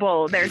 in a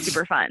bowl, they're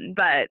super fun.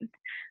 But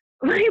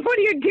like, what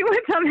do you do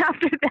with them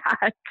after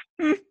that?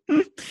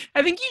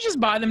 I think you just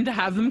buy them to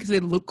have them because they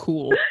look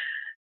cool.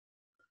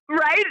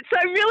 Right? So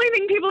I really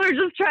think people are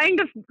just trying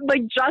to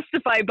like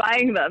justify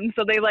buying them.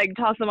 So they like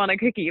toss them on a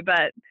cookie,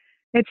 but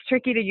it's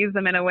tricky to use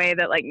them in a way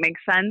that like makes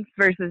sense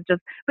versus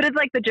just, but it's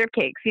like the drip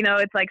cakes, you know,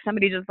 it's like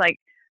somebody just like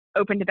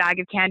opened a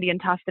bag of candy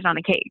and tossed it on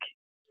a cake.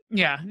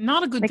 Yeah,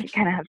 not a good thing. It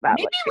kind of has that.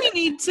 Maybe we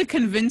need to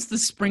convince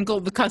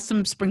the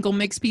custom sprinkle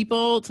mix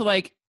people to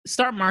like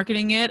start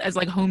marketing it as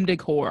like home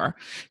decor.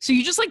 So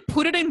you just like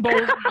put it in bowls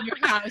in your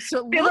house.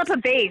 So fill up a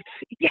vase.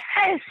 Yes.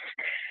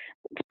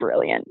 It's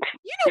brilliant.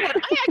 You know what?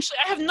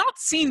 I have not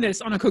seen this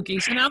on a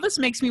cookie. So now this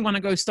makes me want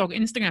to go stalk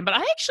Instagram. But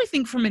I actually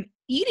think from an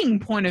eating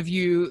point of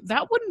view,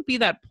 that wouldn't be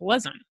that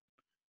pleasant.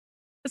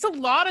 There's a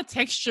lot of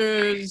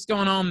textures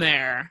going on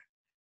there.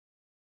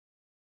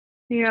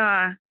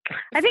 Yeah.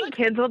 I think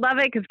kids would love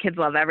it because kids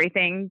love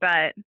everything, but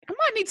I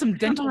might need some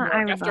dental work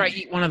after I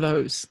eat one of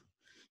those.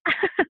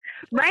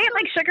 Right?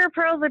 Like sugar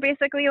pearls are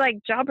basically like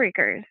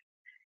jawbreakers.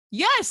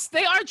 Yes,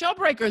 they are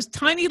jawbreakers.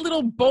 Tiny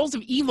little bowls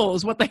of evil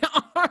is what they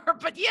are.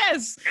 But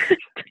yes. Oh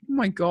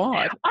my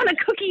God. On a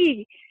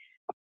cookie.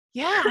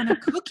 Yeah, on a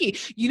cookie.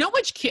 You know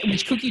which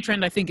cookie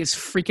trend I think is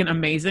freaking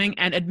amazing?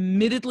 And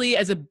admittedly,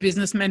 as a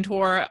business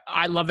mentor,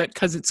 I love it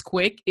because it's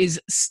quick, is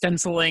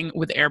stenciling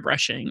with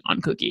airbrushing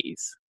on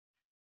cookies.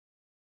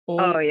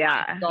 Oh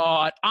yeah.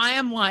 God. I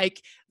am like,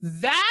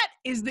 that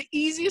is the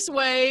easiest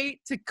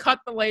way to cut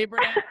the labor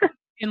down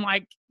in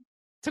like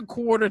to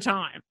quarter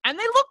time. And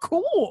they look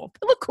cool.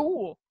 They look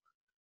cool.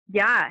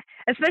 Yeah.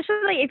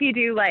 Especially if you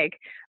do like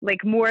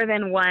more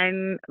than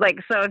one, like,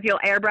 so if you'll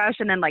airbrush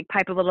and then like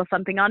pipe a little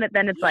something on it,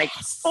 then it's like,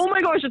 oh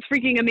my gosh, it's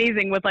freaking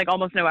amazing with like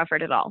almost no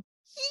effort at all.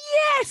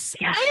 Yes.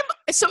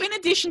 So in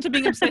addition to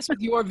being obsessed with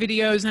your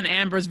videos and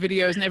Amber's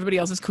videos and everybody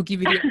else's cookie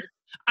videos,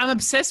 I'm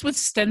obsessed with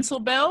Stencil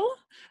Bell.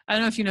 I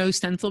don't know if you know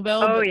Stencil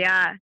Bell. Oh,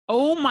 yeah.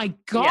 Oh, my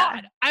God.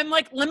 Yeah. I'm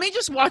like, let me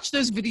just watch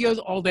those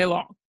videos all day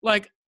long.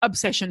 Like,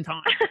 obsession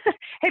time.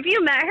 Have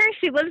you met her?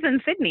 She lives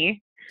in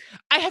Sydney.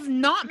 I have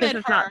not met her.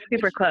 It's not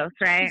super close,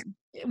 right?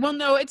 Well,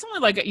 no, it's only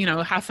like,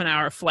 half an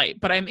hour flight,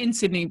 but I'm in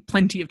Sydney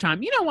plenty of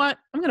time. You know what?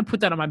 I'm going to put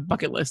that on my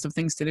bucket list of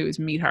things to do is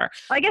meet her.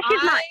 Well, I guess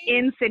she's not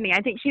in Sydney.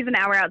 I think she's an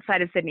hour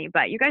outside of Sydney,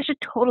 but you guys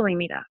should totally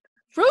meet up.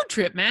 Road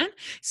trip, man.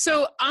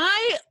 So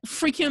I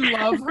freaking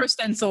love her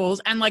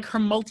stencils and like her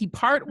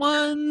multi-part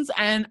ones.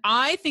 And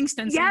I think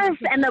stencils. Yes,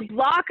 and the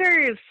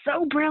blockers,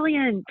 so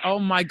brilliant. Oh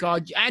my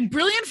God. And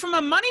brilliant from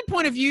a money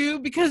point of view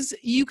because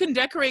you can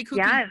decorate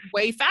cookies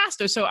way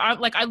faster. So I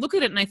look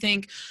at it and I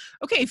think,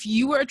 okay, if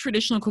you were a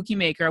traditional cookie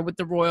maker with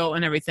the royal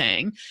and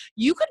everything,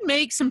 you could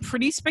make some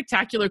pretty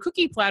spectacular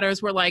cookie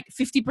platters where like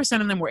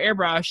 50% of them were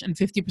airbrush and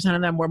 50%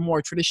 of them were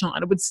more traditional,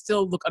 and it would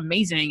still look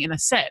amazing in a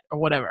set or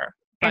whatever.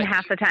 And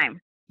half the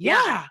time.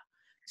 Yeah.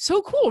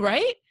 So cool,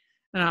 right?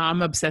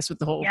 I'm obsessed with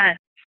the whole. Yes.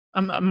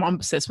 I'm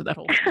obsessed with that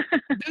whole.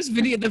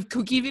 The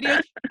cookie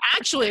videos.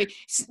 Actually,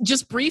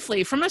 just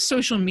briefly, from a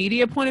social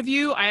media point of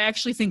view, I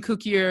actually think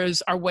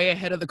cookiers are way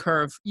ahead of the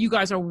curve. You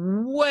guys are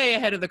way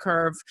ahead of the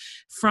curve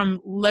from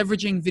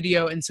leveraging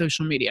video and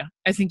social media.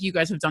 I think you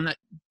guys have done that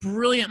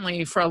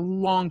brilliantly for a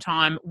long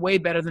time, way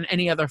better than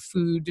any other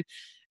food.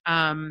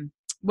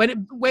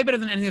 Way better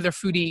than any other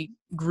foodie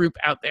group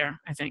out there,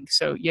 I think.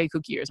 So yay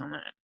cookiers on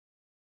that.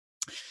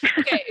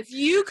 Okay, if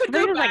you could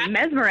go back, like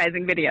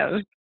mesmerizing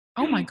videos.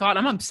 Oh my God,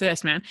 I'm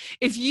obsessed, man.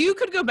 If you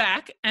could go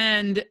back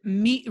and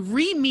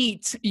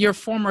re-meet your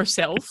former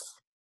self,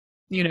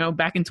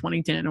 back in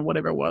 2010 or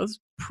whatever it was,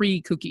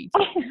 pre-cookie,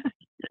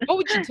 what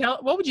would you tell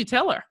her? What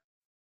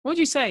would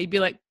you say? You'd be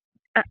like,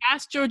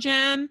 ask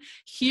Georganne,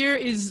 here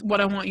is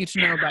what I want you to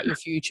know about your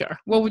future.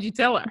 What would you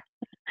tell her?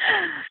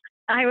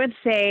 I would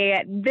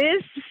say,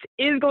 this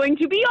is going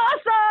to be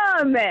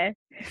awesome!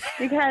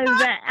 Because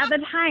at the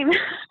time,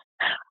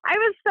 I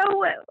was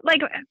so,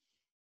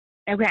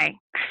 okay,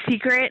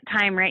 secret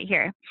time right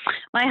here.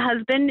 My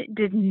husband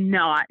did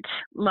not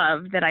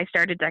love that I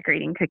started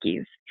decorating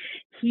cookies.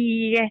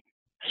 He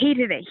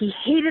hated it. He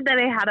hated that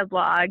I had a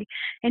blog.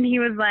 And he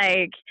was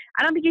like,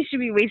 I don't think you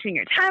should be wasting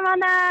your time on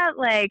that.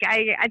 Like,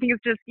 I think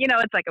it's just,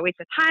 it's like a waste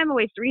of time, a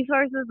waste of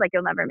resources. Like,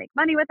 you'll never make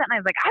money with it. And I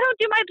was like, I don't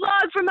do my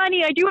blog for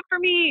money. I do it for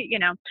me,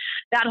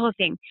 that whole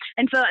thing.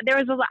 And so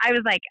I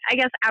was like, I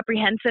guess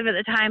apprehensive at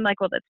the time. Like,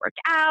 will this work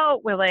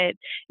out? Will it,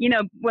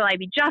 will I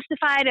be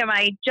justified? Am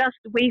I just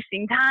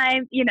wasting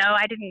time?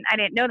 I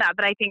didn't know that.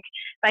 But I think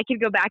if I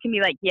could go back and be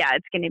like, yeah,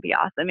 it's going to be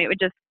awesome.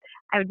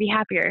 I would be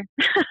happier.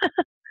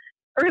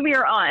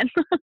 Earlier on.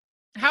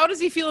 How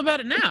does he feel about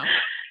it now?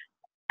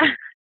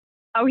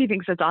 Oh, he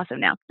thinks it's awesome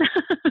now.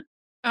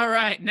 All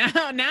right. Now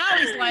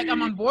he's like,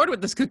 I'm on board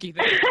with this cookie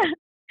thing.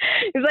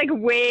 He's like,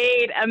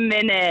 wait a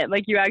minute.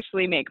 Like, you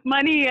actually make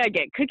money. I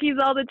get cookies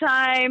all the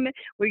time.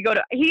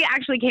 He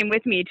actually came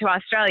with me to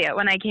Australia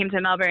when I came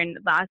to Melbourne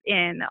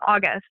in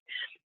August.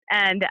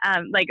 And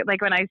like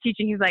when I was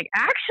teaching, he's like,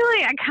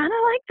 actually, I kind of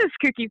like this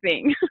cookie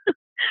thing.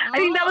 I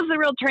think that was the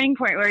real turning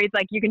point where he's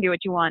like, you can do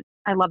what you want.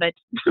 I love it.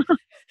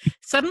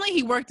 Suddenly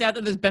he worked out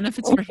that there's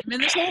benefits for him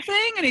in this whole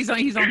thing. And he's on.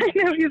 He's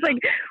like,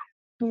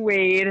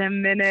 wait a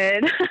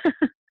minute.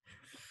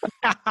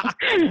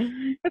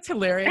 That's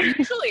hilarious.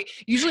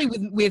 Usually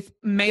with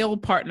male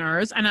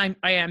partners, and I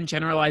am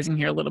generalizing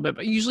here a little bit,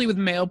 but usually with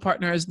male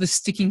partners, the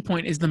sticking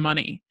point is the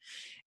money.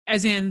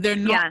 As in they're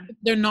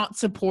not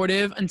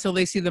supportive until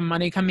they see the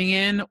money coming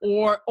in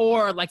or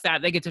like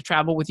that, they get to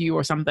travel with you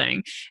or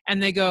something.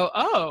 And they go,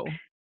 oh,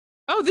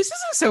 this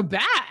isn't so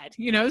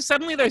bad.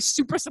 Suddenly they're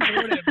super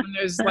supportive when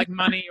there's like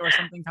money or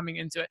something coming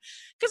into it.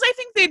 Because I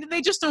think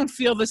they just don't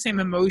feel the same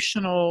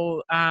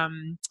emotional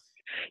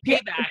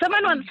payback.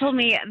 Someone once told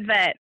me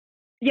that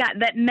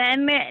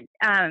men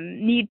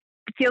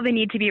feel the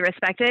need to be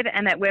respected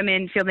and that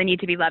women feel the need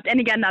to be loved. And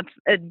again, that's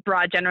a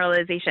broad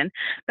generalization.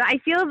 But I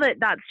feel that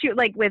that's true.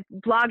 Like with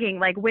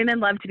blogging, like women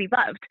love to be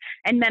loved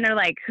and men are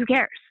like, who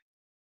cares?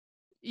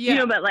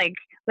 Yeah. But like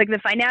the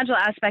financial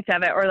aspect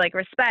of it or like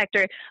respect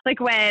or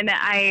like when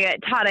I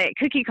taught at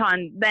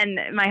CookieCon, then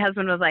my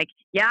husband was like,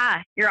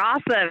 yeah, you're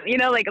awesome.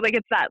 Like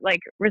it's that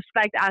like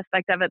respect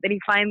aspect of it that he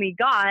finally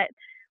got,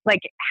 like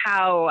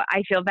how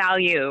I feel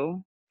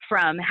value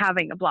from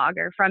having a blog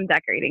or from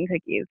decorating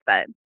cookies.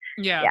 But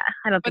yeah,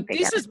 I don't think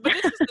this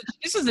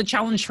is the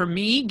challenge for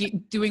me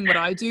doing what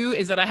I do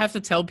is that I have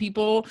to tell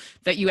people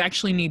that you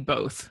actually need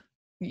both.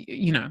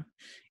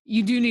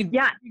 You do need,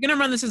 you're going to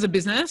run this as a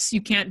business.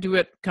 You can't do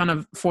it kind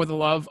of for the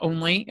love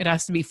only. It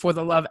has to be for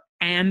the love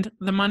and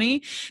the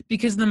money,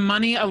 because the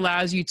money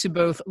allows you to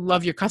both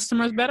love your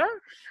customers better.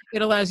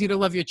 It allows you to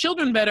love your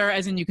children better,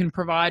 as in you can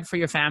provide for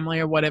your family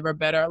or whatever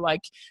better.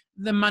 Like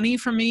the money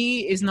for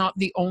me is not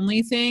the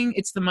only thing.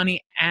 It's the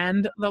money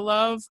and the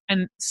love.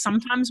 And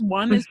sometimes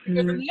one is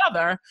bigger than the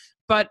other,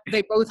 but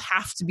they both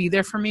have to be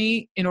there for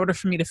me in order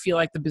for me to feel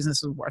like the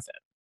business is worth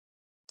it.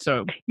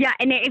 So yeah,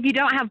 and if you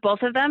don't have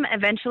both of them,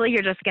 eventually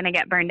you're just going to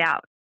get burned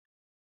out.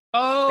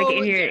 Oh,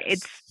 like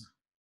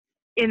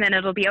and then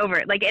it'll be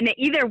over. Like, and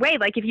either way,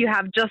 like if you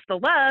have just the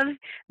love,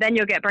 then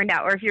you'll get burned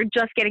out. Or if you're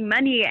just getting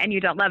money and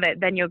you don't love it,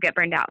 then you'll get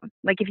burned out.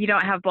 Like if you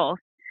don't have both,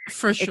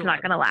 for sure, it's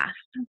not going to last.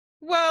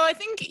 Well, I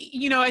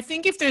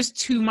think if there's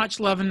too much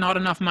love and not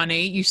enough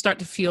money, you start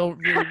to feel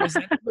really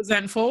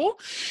resentful.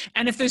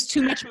 And if there's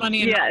too much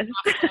money and not Yes.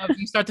 enough love,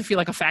 you start to feel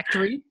like a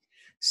factory.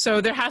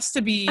 So there has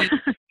to be,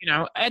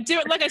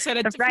 like I said,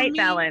 The right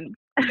balance.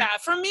 yeah,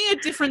 for me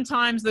at different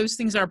times, those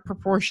things are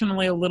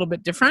proportionally a little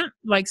bit different.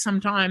 Like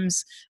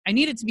sometimes I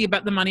need it to be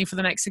about the money for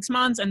the next 6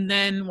 months. And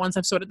then once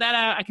I've sorted that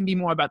out, I can be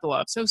more about the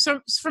love. So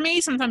for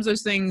me, sometimes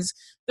those things,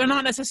 they're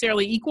not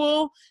necessarily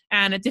equal.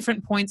 And at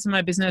different points in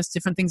my business,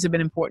 different things have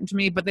been important to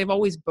me, but they've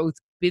always both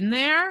been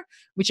there,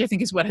 which I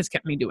think is what has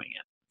kept me doing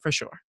it, for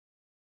sure.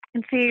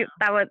 And see,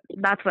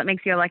 that's what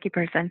makes you a lucky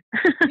person.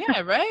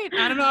 Yeah, right.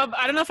 I don't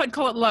know if I'd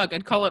call it luck.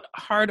 I'd call it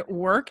hard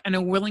work and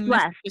a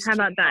willingness. Less. How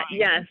about that?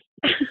 Yes.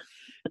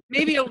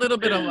 Maybe a little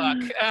bit of luck.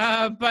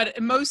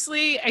 But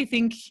mostly I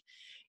think,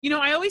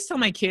 I always tell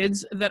my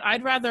kids that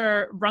I'd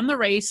rather run the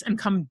race and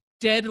come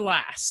dead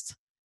last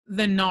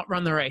than not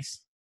run the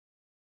race.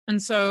 And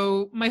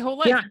so my whole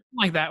life is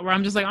like that, where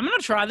I'm just like, I'm going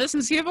to try this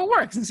and see if it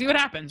works and see what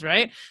happens,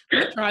 right? I'm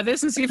going to try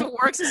this and see if it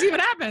works and see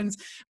what happens.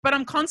 But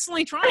I'm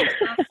constantly trying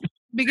stuff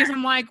because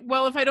I'm like,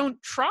 well, if I don't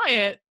try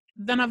it,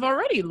 then I've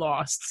already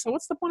lost. So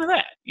what's the point of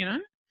that,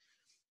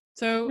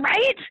 So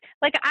right?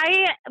 Like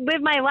I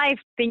live my life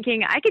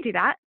thinking I could do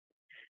that.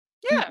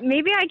 Yeah.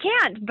 Maybe I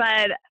can't,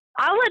 but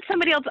I'll let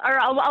somebody else, or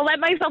I'll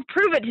let myself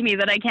prove it to me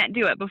that I can't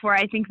do it before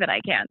I think that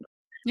I can.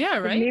 Yeah,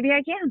 right. Maybe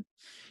I can.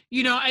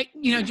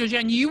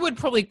 Georganne, you would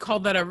probably call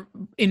that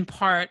in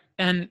part,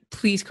 and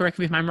please correct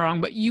me if I'm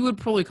wrong, but you would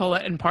probably call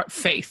that in part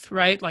faith,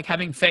 right? Like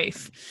having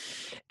faith.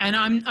 And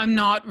I'm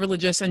not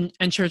religious, and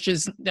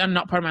churches are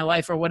not part of my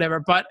life or whatever,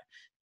 but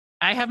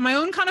I have my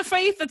own kind of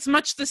faith that's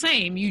much the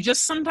same. You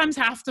just sometimes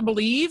have to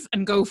believe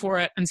and go for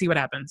it and see what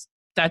happens.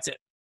 That's it.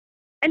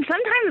 And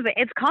sometimes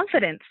it's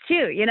confidence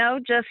too,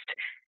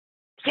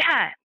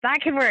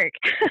 that could work.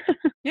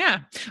 Yeah.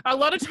 A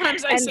lot of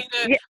times I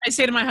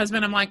say to my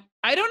husband, I'm like,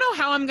 I don't know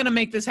how I'm going to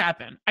make this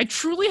happen. I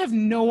truly have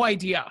no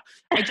idea.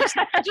 I just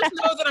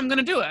know that I'm going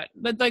to do it.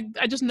 Like,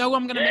 I just know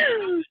I'm going to make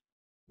it happen.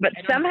 But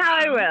somehow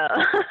I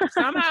will.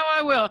 Somehow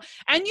I will.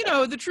 And,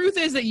 the truth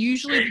is that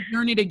usually the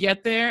journey to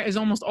get there is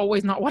almost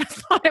always not what I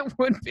thought it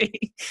would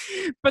be.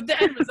 But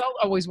the end result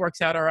always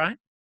works out all right.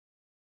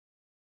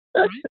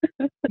 Right?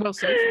 Well,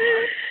 so far.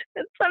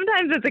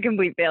 Sometimes it's a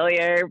complete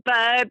failure,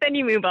 but then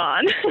you move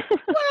on.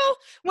 Well,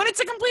 when it's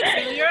a complete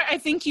failure, I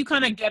think you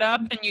kind of get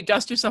up and you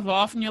dust yourself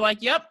off and you're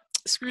like, yep,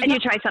 screw that. And you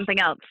try something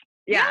else.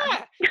 Yeah.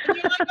 And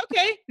you're like,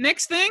 okay,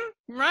 next thing.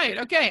 Right.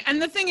 Okay.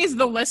 And the thing is,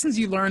 the lessons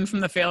you learn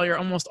from the failure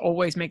almost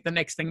always make the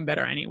next thing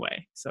better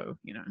anyway. So,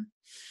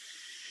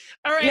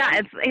 All right.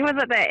 Yeah. He was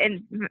at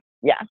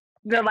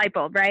the light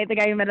bulb, right? The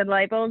guy who invented the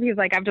light bulb. He's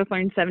like, I've just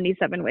learned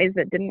 77 ways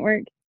that didn't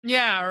work.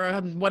 Yeah,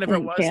 or whatever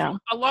it was. Yeah.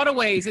 A lot of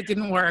ways it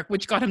didn't work,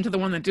 which got him to the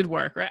one that did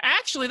work. Right?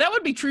 Actually, that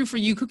would be true for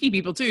you cookie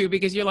people too,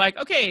 because you're like,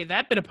 okay,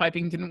 that bit of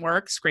piping didn't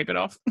work. Scrape it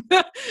off.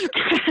 That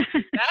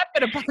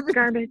bit of piping.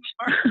 Garbage.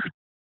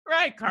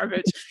 Right,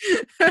 garbage.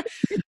 All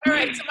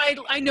right. So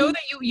I know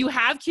that you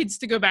have kids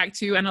to go back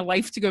to and a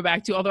life to go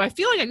back to, although I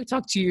feel like I could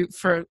talk to you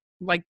for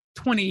like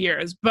 20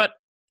 years. But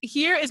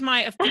here is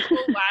my official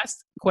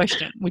last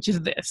question, which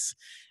is this.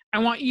 I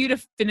want you to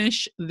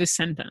finish this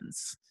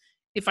sentence.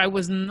 If I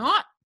was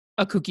not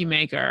a cookie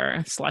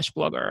maker /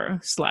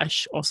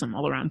 blogger / awesome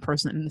all around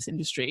person in this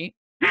industry,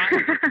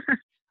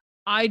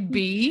 I'd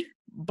be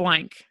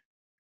blank.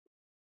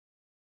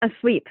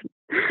 Asleep.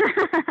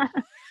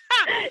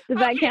 Does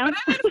that count?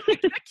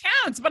 That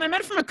counts, but I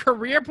meant from a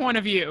career point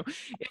of view.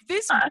 If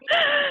this asleep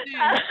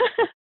counts,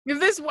 if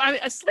this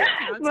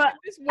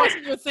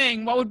wasn't your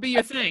thing, what would be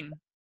your thing?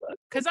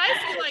 Because I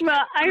feel like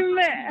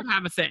you'd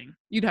have a thing.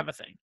 You'd have a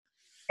thing.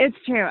 It's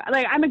true.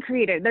 Like, I'm a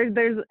creator.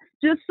 There's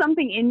just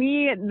something in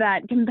me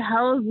that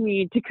compels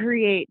me to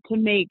create, to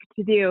make,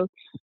 to do.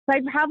 So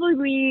I'd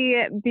probably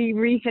be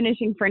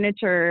refinishing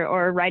furniture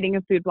or writing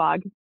a food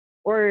blog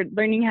or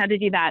learning how to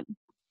do that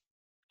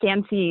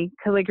fancy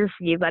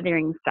calligraphy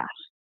lettering stuff.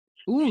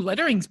 Ooh,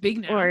 lettering's big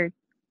now. Right?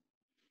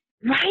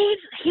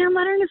 Hand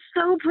lettering is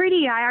so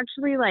pretty. I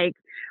actually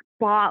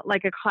bought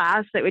a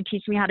class that would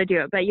teach me how to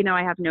do it, but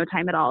I have no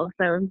time at all.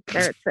 So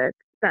there's it.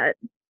 But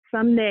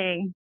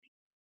someday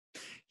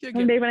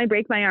when I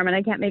break my arm and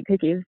I can't make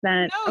cookies,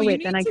 then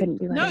I couldn't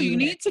do it. No, you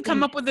need to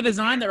come up with a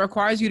design that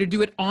requires you to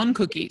do it on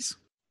cookies.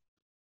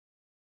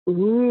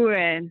 Ooh,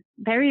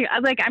 there you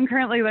go. I'm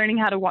currently learning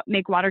how to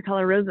make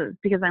watercolor roses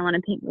because I want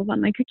to paint those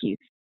on my cookies.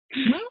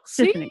 Well,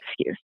 see? Just an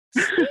excuse.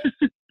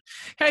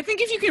 I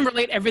think if you can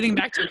relate everything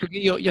back to a cookie,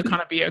 you'll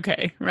kind of be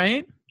okay,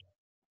 right?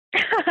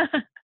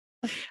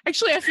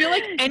 Actually, I feel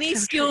like any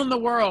skill in the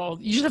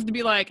world, you just have to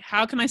be like,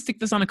 how can I stick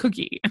this on a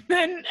cookie?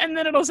 And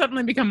then it'll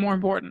suddenly become more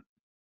important.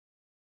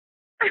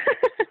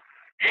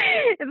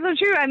 It's so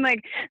true. I'm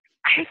like,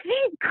 I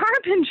think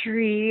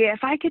carpentry, if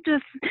I could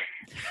just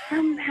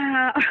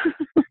somehow.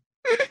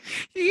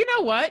 You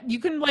know what? You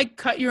can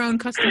cut your own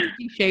custom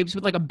cookie shapes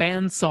with a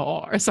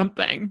bandsaw or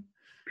something.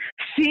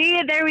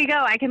 See, there we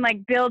go. I can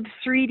build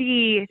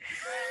 3D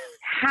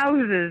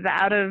houses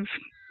out of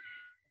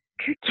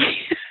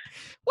cookies.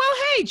 Well,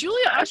 hey,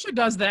 Julia Usher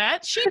does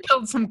that. She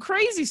builds some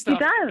crazy stuff.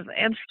 She does.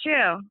 It's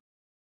true.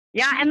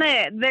 Yeah, and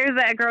there's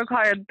a girl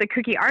called the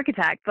Cookie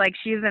Architect. Like,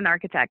 she's an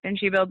architect, and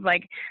she builds,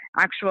 like,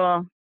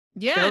 actual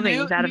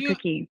buildings out of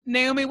cookies.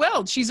 Naomi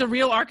Weld. She's a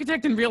real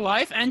architect in real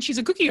life, and she's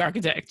a cookie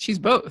architect. She's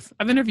both.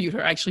 I've interviewed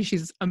her, actually.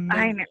 She's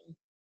amazing. I know.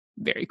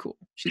 Very cool.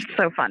 She's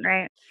so fun,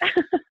 right?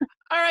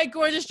 All right,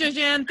 gorgeous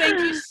Georganne, thank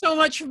you so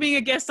much for being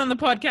a guest on the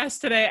podcast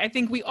today. I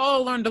think we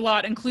all learned a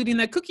lot, including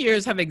that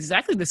cookiers have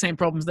exactly the same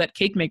problems that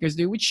cake makers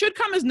do, which should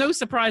come as no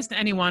surprise to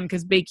anyone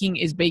because baking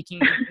is baking,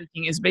 and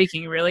baking is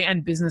baking, really,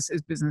 and business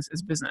is business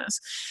is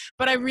business.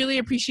 But I really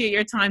appreciate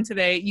your time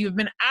today. You've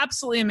been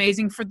absolutely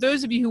amazing. For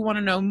those of you who want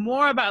to know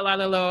more about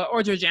LilaLoa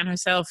or Georganne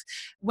herself,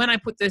 when I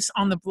put this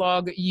on the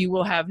blog, you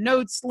will have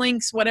notes,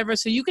 links, whatever,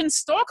 so you can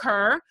stalk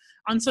her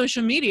on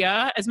social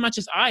media as much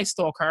as I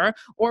stalk her,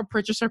 or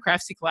purchase her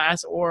Craftsy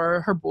class or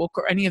her book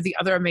or any of the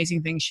other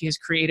amazing things she has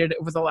created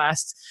over the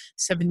last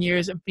 7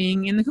 years of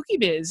being in the cookie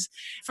biz.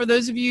 For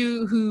those of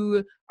you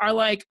who are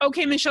like,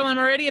 okay, Michelle, I'm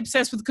already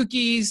obsessed with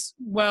cookies,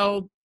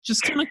 well,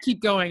 just kind of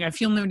keep going. I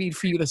feel no need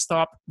for you to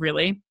stop,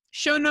 really.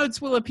 Show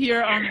notes will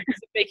appear on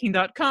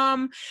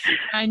baking.com,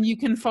 and you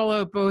can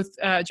follow both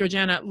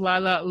Georganne at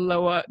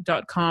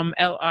LilaLoa.com,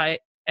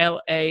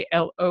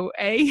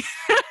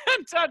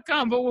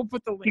 LilaLoa.com, but we'll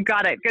put the link. You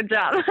got it. Good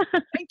job.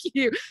 Thank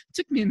you.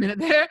 Took me a minute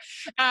there.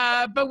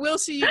 But we'll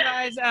see you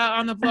guys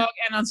on the blog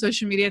and on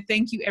social media.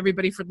 Thank you,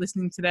 everybody, for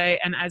listening today.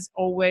 And as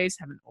always,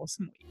 have an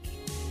awesome week.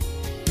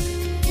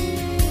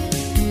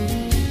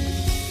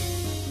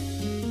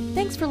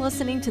 Thanks for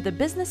listening to the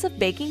Business of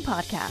Baking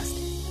podcast.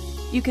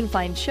 You can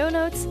find show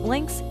notes,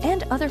 links,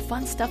 and other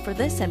fun stuff for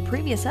this and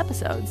previous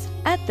episodes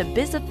at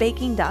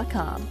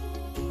thebizofbaking.com.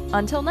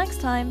 Until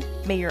next time,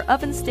 may your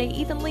oven stay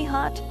evenly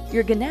hot,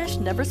 your ganache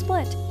never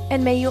split,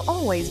 and may you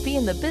always be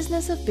in the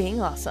business of being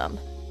awesome.